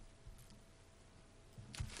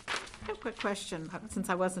 I have a quick question, since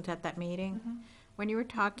I wasn't at that meeting. When you were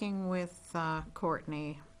talking with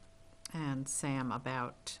Courtney and Sam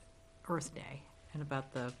about Earth Day and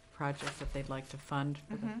about the project that they'd like to fund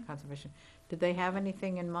for the conservation, did they have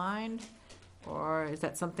anything in mind? Or is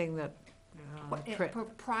that something that? For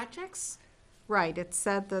projects? Right, it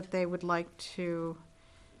said that they would like to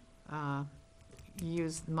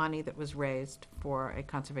use money that was raised for a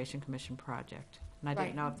Conservation Commission project. And I Right.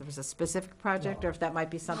 didn't know if there was a specific project or if that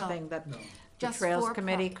might be something that No. the Just Trails for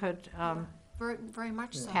Committee could Very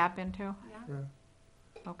much so. tap into? Yeah.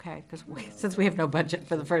 Yeah. Okay, because since we have no budget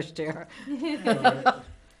for the first year. Yeah,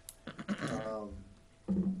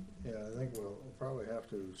 I think we'll probably have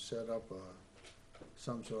to set up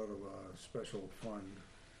some sort of a special fund.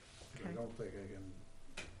 I Okay. don't think I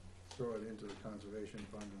can throw it into the conservation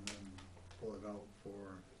fund and then pull it out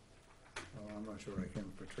for, I'm not sure I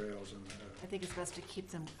can for trails and. I think it's best to keep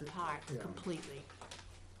them apart Yeah. completely.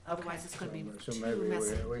 Otherwise, it's gonna be So too maybe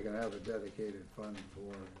messy. we can have a dedicated fund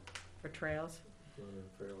For trails?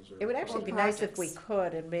 for trails or. It would actually Or be nice if we projects.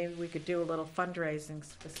 could, and maybe we could do a little fundraising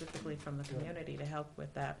specifically from the community to help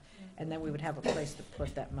with that. And then we would have a place to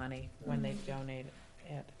put that money when they donate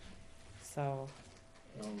it. So,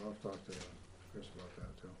 I'll talk to Chris about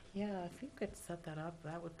that too. yeah, if you could set that up,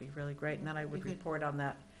 that would be really great. And then I would We could- report on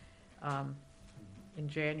that in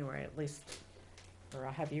January at least, or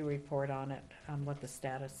I'll have you report on it, on what the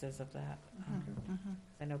status is of that.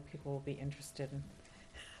 I know people will be interested in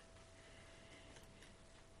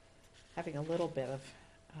having a little bit of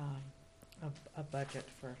a budget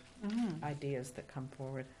for ideas that come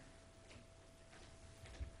forward.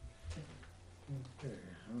 Okay,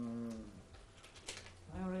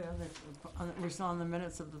 We're still on the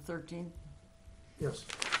minutes of the 13th. yes,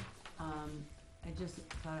 I just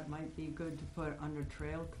thought it might be good to put under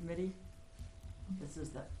Trail Committee. This is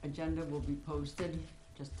the agenda will be posted,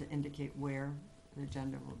 just to indicate where the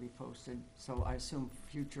agenda will be posted. So I assume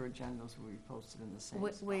future agendas will be posted in the same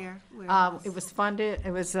spot. Where? It was funded,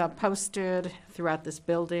 it was posted throughout this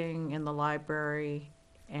building, in the library,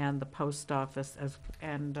 and the post office,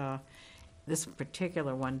 and this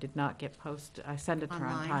particular one did not get posted. I sent it to her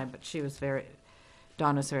on Online. time, but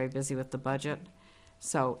Donna's very busy with the budget.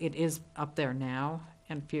 So it is up there now,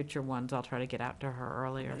 and future ones, I'll try to get out to her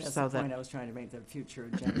earlier, That's so the point that I was trying to make, that future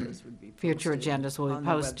agendas would be posted. future agendas will on be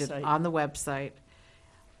the posted website. on the website.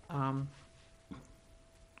 On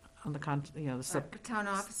the the sub, Town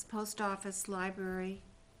office, post office, library,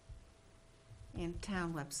 and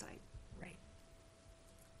town website. right.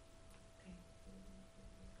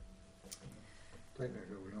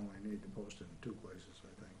 technically, we only need to post it in 2 places,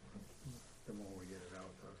 I think. The more we get it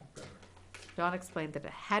out, the better. Dawn explained that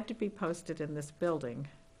it had to be posted in this building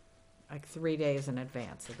like 3 days in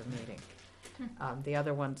advance of the meeting. The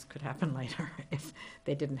other ones could happen later if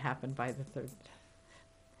they didn't happen by the 3rd.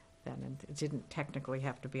 Then it didn't technically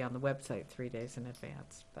have to be on the website 3 days in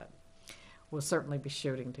advance, but we'll certainly be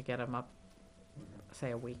shooting to get them up,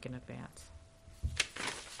 say, a week in advance.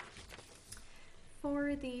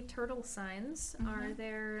 For the turtle signs, are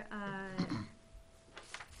there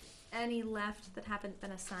any left that haven't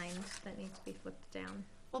been assigned that need to be flipped down?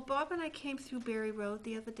 Well, Bob and I came through Berry Road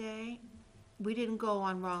the other day. We didn't go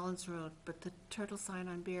on Rollins Road, but the turtle sign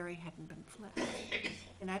on Berry hadn't been flipped.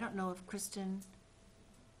 And I don't know if Kristen,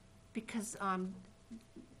 because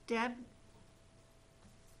Deb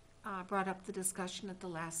brought up the discussion at the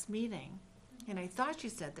last meeting, and I thought she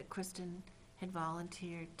said that Kristen had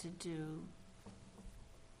volunteered to do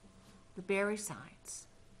the Berry signs,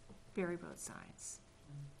 Berry Road signs.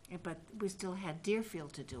 But we still had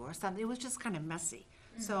Deerfield to do or something. It was just kind of messy.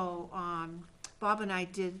 So Bob and I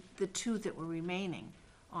did the 2 that were remaining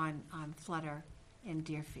on Flutter and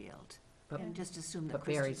Deerfield. But- And just assumed that But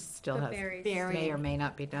Barry Kristen. still The has, berries. Berry. may or may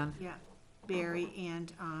not be done. Yeah, Barry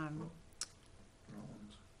and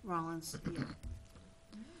Rollins. Rollins, yeah.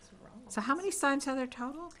 So how many signs are there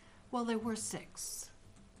total? Well, there were 6,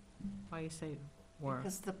 Why you say were?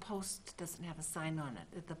 because the post doesn't have a sign on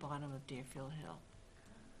it at the bottom of Deerfield Hill,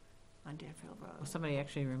 on Deerfield Well, Road. somebody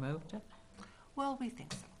actually removed it? Well, we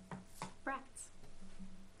think so. Rats.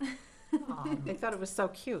 They thought it was so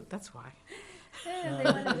cute, that's why. They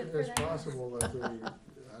wanted it for It's them. possible that I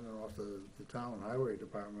don't know if the town highway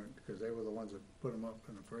department, because they were the ones that put them up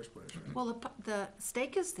in the first place, right? Well, the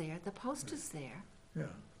stake is there, the post is there. Yeah.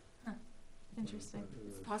 Interesting.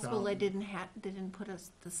 It's possible they didn't put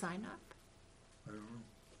the sign up. I don't know.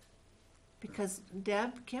 Because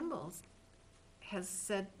Deb Kimball has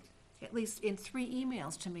said, at least in 3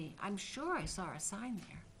 emails to me, I'm sure I saw a sign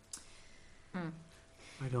there.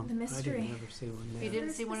 I don't, The I mystery. didn't ever see one You there.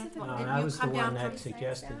 didn't see one of Specific- No, did I you was the come one down that from?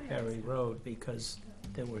 suggested Perry Road because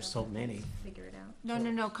there were so many. Figure it out.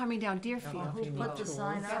 No, coming down Deerfield. Who put the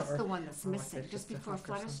sign up? That's the one that's Or like missing, it's just just a before hook or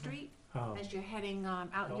Flutter something? Street, Oh, as you're heading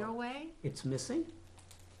out your way. it's missing?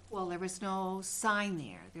 Well, there is no sign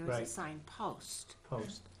there. There is a Right. sign post.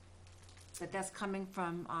 Post. But that's coming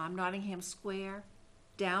from Nottingham Square,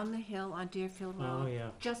 down the hill on Deerfield Oh, Road,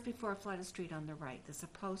 yeah, just before Flutter Street on the right. There's a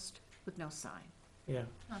post with no sign. yeah.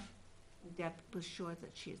 Deb was sure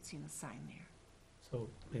that she had seen a sign there. So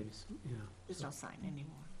maybe, yeah. There's no sign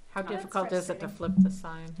anymore. How that's difficult is it to frustrating. flip the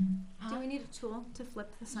sign? Do we need a tool to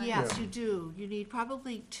flip the sign? Yes, Yeah. you do. You need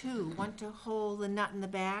probably 2, one to hold the nut in the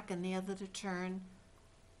back and the other to turn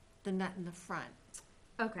the nut in the front.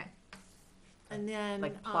 Okay. And then.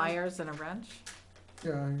 Like pliers and a wrench?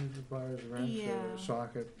 Yeah, you could buy a wrench or Yeah. a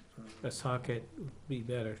socket. A socket would be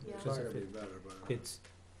better, Yeah. because Socket if would be it, better, but. it's,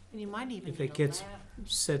 And you might even if need it a gets- lamp.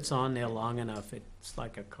 sits on there long enough, it's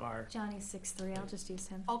like a car. Johnny's 6'3", I'll just use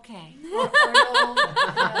him. Okay. Or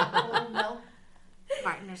an old milk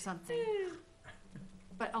carton or something.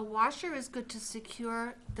 But a washer is good to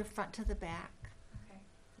secure the front to the back. Okay.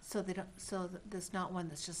 So they don't, so that there's not one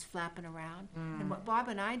that's just flapping around. Mm. And what Bob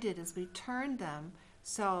and I did is we turned them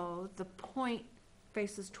so the point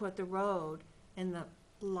faces toward the road and the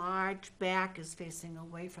large back is facing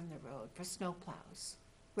away from the road for snowplows,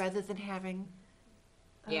 rather than having,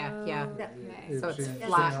 Yeah, yeah. Oh, That- Okay. You've So it's seen-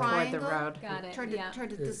 flat seen toward the triangle? road. Got it, turned yeah. it,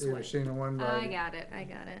 turned it You- this You've way. seen the one I by, got it, I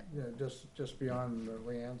got it. yeah, just beyond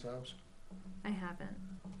Leanne's house? I haven't.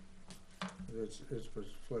 It was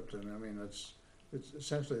flipped, and I mean, it's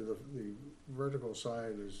essentially the vertical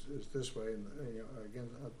side is this way, and,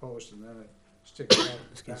 against a post, and then it sticks out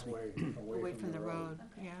Excuse that me. way, Away from the road,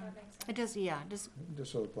 Okay, yeah. that makes sense. It does, yeah, just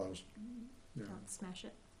Just so the plows, yeah, Don't smash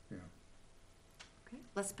it.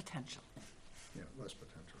 less potential. yeah, less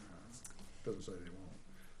potential, doesn't say they won't.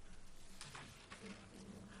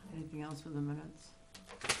 Anything else for the minutes?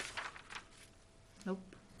 Nope.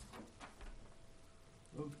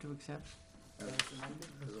 Move to accept. As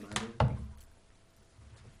amended,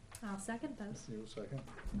 I'll second those. you second?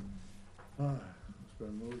 It's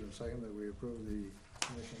been moved and seconded that we approve the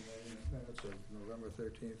commission meeting minutes of November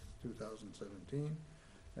 13th, 2017,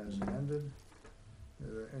 as amended.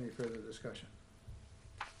 Is there any further discussion?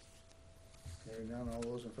 Hearing none, all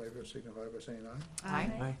those in favor signify by saying aye.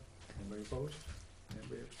 Aye. Aye. Anybody opposed?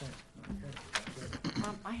 Anybody abstain? Okay, that's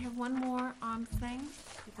it. I have one more, thing,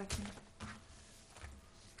 if I can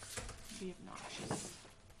be obnoxious.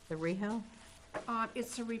 The Rehill?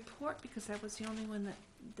 It's a report because I was the only one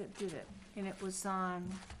that did it, and it was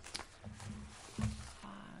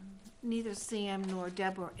neither Sam nor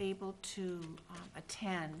Deb were able to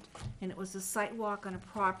attend, and it was a site walk on a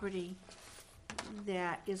property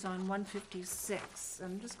that is on 156.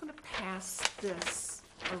 I'm just gonna pass this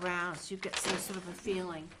around so you get some sort of a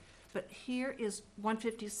feeling. But here is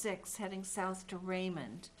 156 heading south to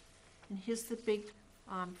Raymond, and here's the big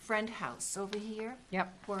friend house over here.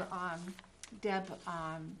 Yep. Where Deb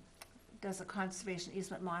does a conservation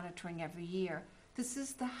easement monitoring every year. This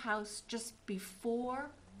is the house just before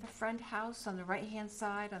the friend house on the right-hand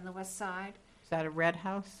side, on the west side. Is that a red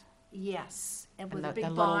house? Yes, and And with a the big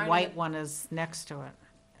barn. little and white a- one is next to it.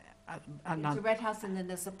 It's a red house and then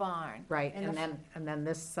there's a barn. Right, and and the- then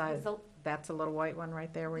this side, There's a- that's a little white one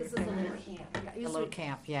right there where This you're is a picking? little camp. Yeah, it The used little to-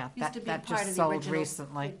 camp, yeah, used to be that part just of the sold original-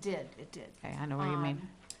 recently. It did. Okay, I know what you mean.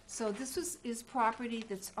 So this is property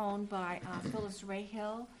that's owned by Phyllis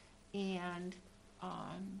Rayhill, and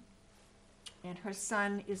her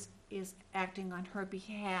son is acting on her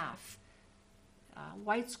behalf.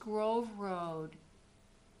 White's Grove Road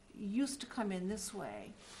used to come in this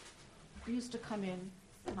way, used to come in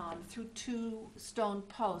through 2 stone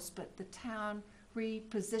posts, but the town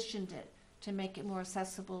repositioned it to make it more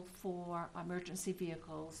accessible for emergency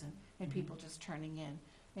vehicles and people just turning in.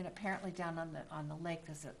 And apparently down on the lake,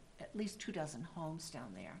 there's at least 24 homes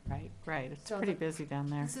down there. Right, it's So pretty the- busy down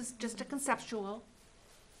there. This is just a conceptual.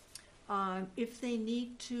 If they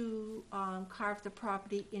need to carve the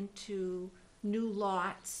property into new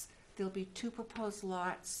lots, there'll be 2 proposed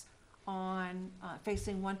lots on,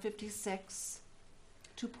 facing 156,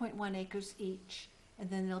 2.1 acres each. And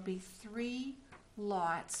then there'll be 3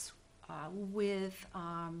 lots with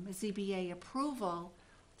ZBA approval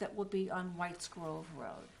that will be on White's Grove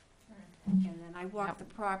Road. And then I walked the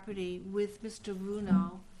property with Mr.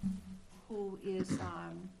 Runo, who is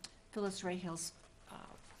Phyllis Rayhill's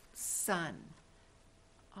son.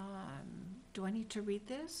 Do I need to read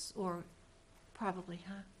this, or Probably,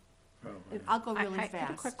 huh? Probably. I'll go I really I got a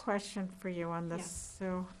quick fast. question for you on this, Yes.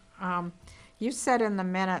 Sue. You said in the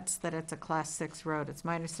minutes that it's a Class 6 road. It's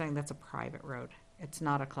my understanding that's a private road. It's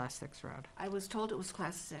not a Class 6 road. I was told it was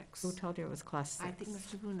Class 6. Who told you it was Class 6? I think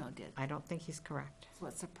Mr. Bruno did. I don't think he's correct. So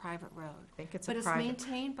it's a private road. I think it's But a it's private.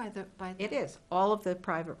 maintained by the. It is. All of the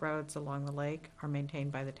private roads along the lake are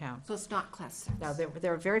maintained by the town. So it's not Class 6. Now,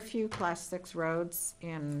 there are very few Class 6 roads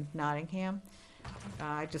in Nottingham.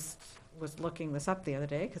 I just was looking this up the other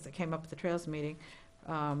day because it came up at the Trails meeting.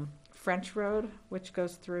 French Road, which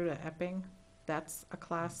goes through to Epping, that's a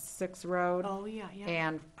Class 6 road. Oh, yeah, yeah.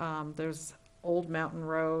 And there's Old Mountain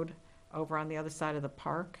Road over on the other side of the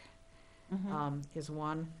park Mhm. is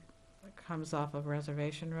one that comes off of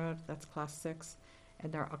Reservation Road. That's Class 6.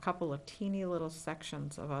 And there are a couple of teeny little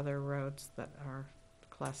sections of other roads that are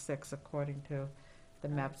Class 6 according to the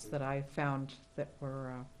maps that I found that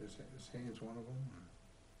were, Is Haynes one of them?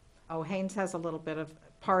 oh, Haynes has a little bit of,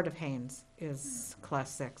 part of Haynes is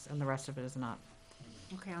Class 6 and the rest of it is not.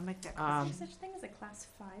 Okay, I'll make that. Is there such a thing as a class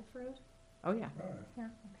 5 road? Oh, yeah. All right. Yeah,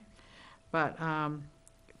 okay.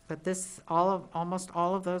 But this, almost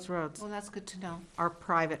all of those roads Well, that's good to know. are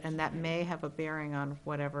private, and that may have a bearing on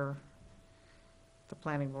whatever the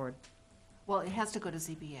planning board. Well, it has to go to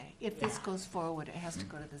ZBA. If this goes forward, it has to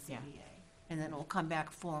go to the Yeah. ZBA. And then it'll come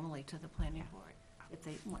back formally to the planning board if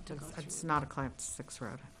they want to go through. It's not a Class 6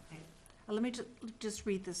 road. Let me just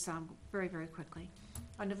read this very, very quickly.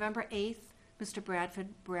 On November 8th, Mr.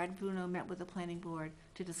 Brad Bruno met with the planning board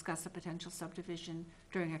to discuss a potential subdivision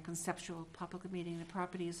during a conceptual public meeting. The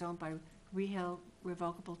property is owned by Rehill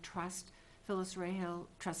Revocable Trust. Phyllis Rehill,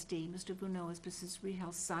 trustee. Mr. Bruno is Mrs.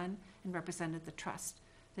 Rehill's son and represented the trust.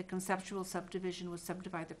 The conceptual subdivision would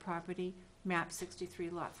subdivide the property, map 63,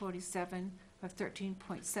 lot 47, of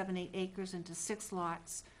 13.78 acres into 6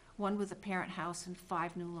 lots, one with a parent house and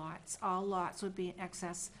 5 new lots. All lots would be in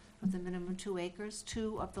excess of the minimum 2 acres.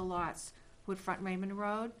 2 of the lots would front Raymond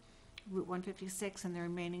Road, Route 156, and the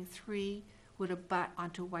remaining 3 would abut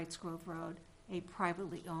onto Whites Grove Road, a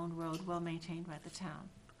privately owned road well maintained by the town.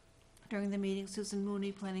 During the meeting, Susan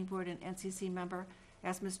Mooney, Planning Board and NCC member,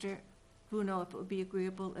 asked Mr. Bruno if it would be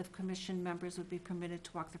agreeable if commission members would be permitted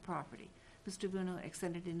to walk the property. Mr. Bruno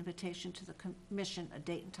extended an invitation to the commission. A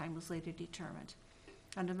date and time was later determined.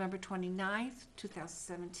 On November 29th,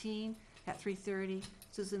 2017, at 3:30,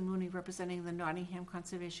 Susan Mooney, representing the Nottingham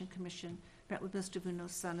Conservation Commission, met with Mr.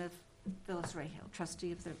 Bruno's son of Phyllis Rehill,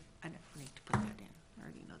 trustee of the, I don't need to put that in, I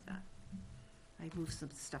already know that. I moved some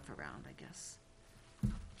stuff around, I guess.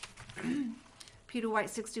 Peter White,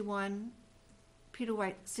 61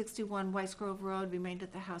 Whites Grove Road, remained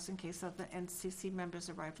at the house in case of the NCC members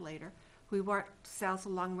arrived later. We walked south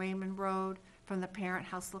along Raymond Road from the parent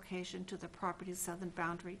house location to the property's southern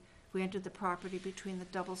boundary. We entered the property between the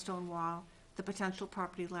double stone wall, the potential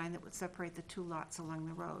property line that would separate the 2 lots along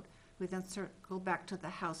the road. We then circled back to the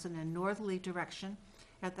house in a northerly direction.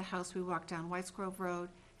 At the house, we walked down Whites Grove Road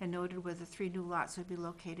and noted where the 3 new lots would be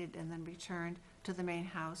located, and then returned to the main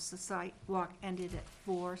house. The site walk ended at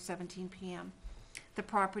 4:17 p.m. The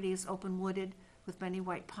property is open wooded with many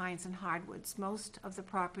white pines and hardwoods. Most of the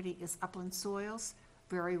property is upland soils,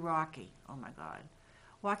 very rocky. Oh my God.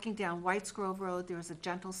 Walking down Whites Grove Road, there is a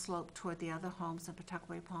gentle slope toward the other homes in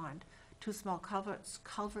Pawtucket Pond. 2 small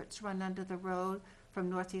culverts run under the road from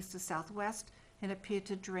northeast to southwest and appear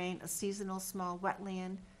to drain a seasonal small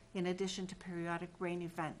wetland in addition to periodic rain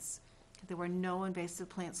events. There were no invasive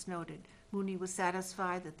plants noted. Mooney was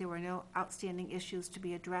satisfied that there were no outstanding issues to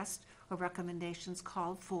be addressed or recommendations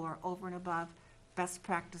called for over and above best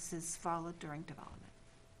practices followed during development.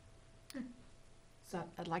 So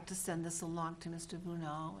I'd like to send this along to Mr.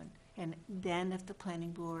 Bruno, and then if the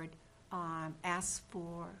planning board asks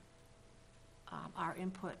for our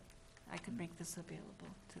input, I could make this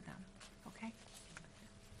available to them, okay?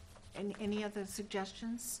 Any other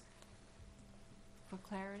suggestions for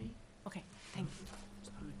clarity? Okay, thank you.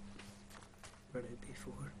 Sorry. Read it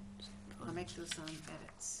before. I'll make those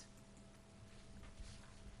edits.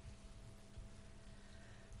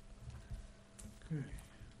 Okay.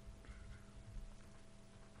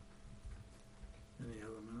 Any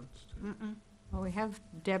other minutes? Mm-mm. Well, we have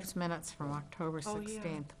Deb's minutes from October Oh, yeah.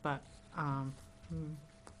 16th, but I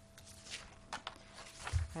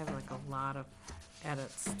have like a lot of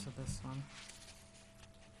edits to this one.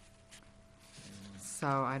 So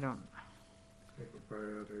I don't, I think we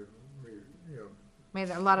probably ought to, I mean,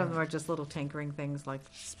 a lot of them are just little tinkering things like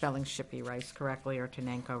spelling Shippey Rice correctly or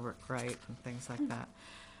Tenanco right and things like that.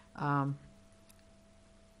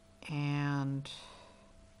 And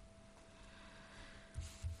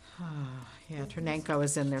Yeah, Ternenko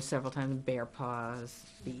is in there several times, Bear Paws,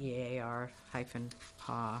 BEAR-paw,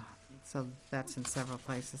 so that's in several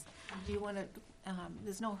places. Do you want to,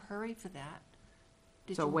 there's no hurry for that.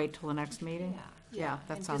 Did So you- wait till the next meeting? Yeah,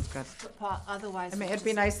 that and sounds just good. Otherwise. I mean, we'll it'd be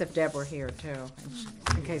just- nice if Deb were here too,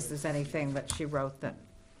 in case there's anything that she wrote that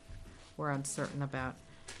we're uncertain about.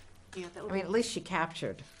 Yeah, that I would mean, be, at least she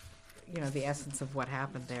captured, the essence of what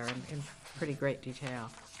happened there in pretty great detail.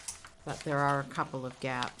 But there are a couple of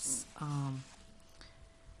gaps.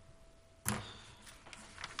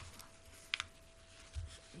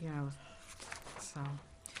 So,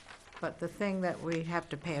 but the thing that we have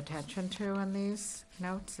to pay attention to in these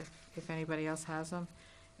notes, if anybody else has them,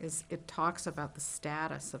 is it talks about the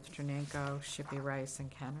status of Ternenko, Shippey, Rice, and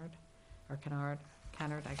Kennard,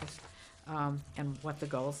 I guess, and what the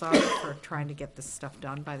goals are for trying to get this stuff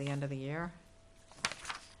done by the end of the year.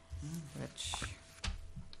 Which,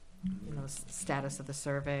 status of the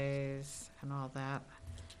surveys and all that.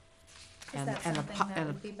 Is And- that and the something po- that and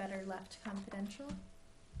would be better left confidential?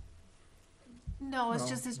 no, it's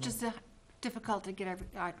No, just difficult to get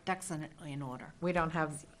our ducks in order. We don't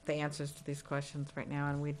have the answers to these questions right now,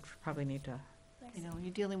 and we'd probably need to, You know,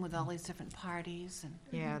 you're dealing with all these different parties and,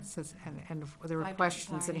 yeah, it says, and there were Five different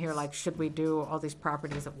questions in here, parties. like, should we do all these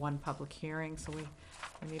properties at one public hearing? So we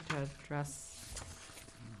need to address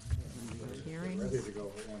hearings. Ready to go.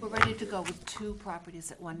 for one. we're ready to go with 2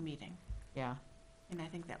 properties at one meeting, Yeah, and I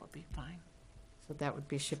think that would be fine. so that would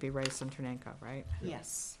be Shippey, Rice, and Ternenko, right?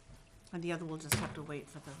 Yes. And the other will just have to wait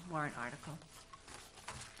for the warrant article,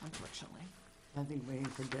 unfortunately. I think waiting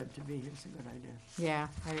for Deb to be here is a good idea. Yeah,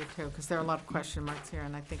 I do too, because there are a lot of question marks here,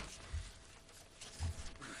 and I think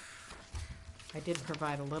I did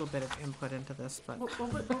provide a little bit of input into this, but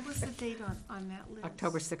What was the date on that list?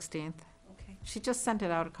 October 16th. Okay. She just sent it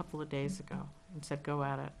out a couple of days ago and said, go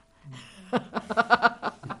at it.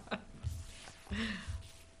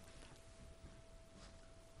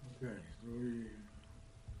 Okay, do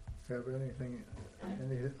we have anything,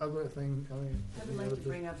 any other thing, I would like to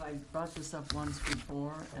bring up, I brought this up once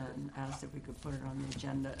before and asked if we could put it on the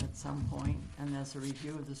agenda at some point, and that's a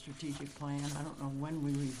review of the strategic plan. I don't know when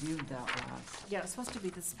we reviewed that last. Yeah, it was supposed to be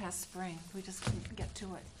this past spring. We just couldn't get to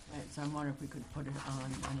it. Right, so I'm wondering if we could put it on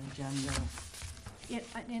an agenda.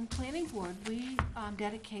 In planning board, we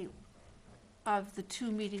dedicate, of the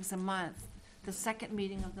 2 meetings a month, the second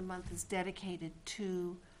meeting of the month is dedicated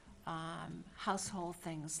to household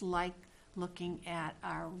things, like looking at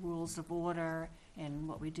our rules of order and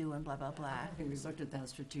what we do and blah, blah, blah. I think we looked at that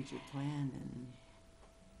strategic plan and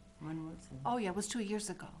when was it? Oh, yeah, it was 2 years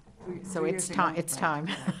ago. So 3 it's years ago? time, it's Right, time.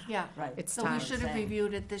 Yeah. Right. It's So we time. should have Same.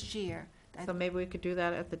 reviewed it this year. So maybe we could do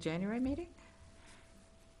that at the January meeting?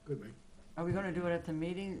 Could be. Are we gonna do it at the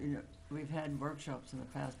meeting? You know, we've had workshops in the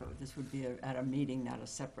past, but this would be at a meeting, not a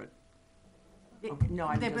separate. Okay, no,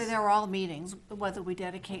 I'm just. They're all meetings, whether we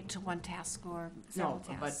dedicate to one task or several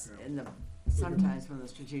No, but tasks. in the, sometimes for the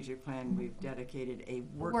strategic plan, we've dedicated a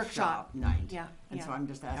Workshop. workshop night. Yeah, And so yeah. I'm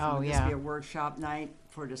just Oh, asking, would this yeah. be a workshop night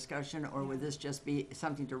for discussion, or would this just be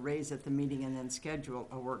something to raise at the meeting and then schedule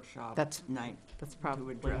a workshop That's- night? That's To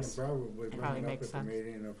probably, We can address. probably bring Probably it up makes at the sense.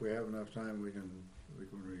 meeting, and if we have enough time, we can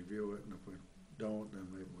review it, and if we don't, then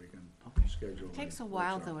maybe we can Okay. schedule. It takes a a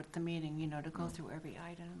while, workshop. though, at the meeting, to go through every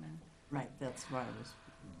item, Right, that's why I was,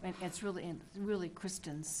 and it's really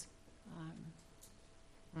Kristen's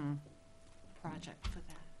mm. project for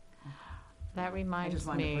that. That I reminds just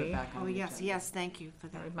wanted to put it me, back on Oh, the yes, agenda. yes, thank you for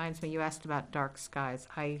that that. reminds me, you asked about dark skies.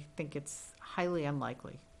 I think it's highly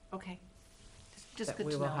unlikely Okay. Just that good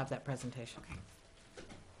we to will know. have that presentation. Okay.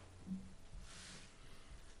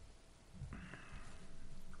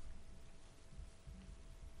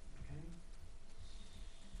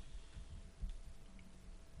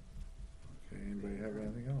 Okay, anybody have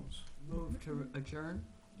anything else? Move to adjourn?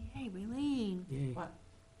 Yay, Raylene. Yay. What?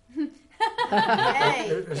 Yay,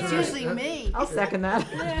 Is it's there- usually me. I'll second that.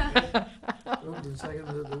 Moved and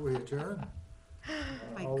seconded that we adjourn?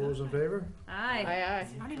 My All those in God. favor? Aye. Aye,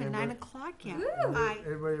 It's not even Anybody- 9 o'clock yet. Anybody- Aye.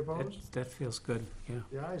 Anybody opposed? That feels good, yeah.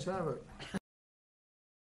 The ayes have it.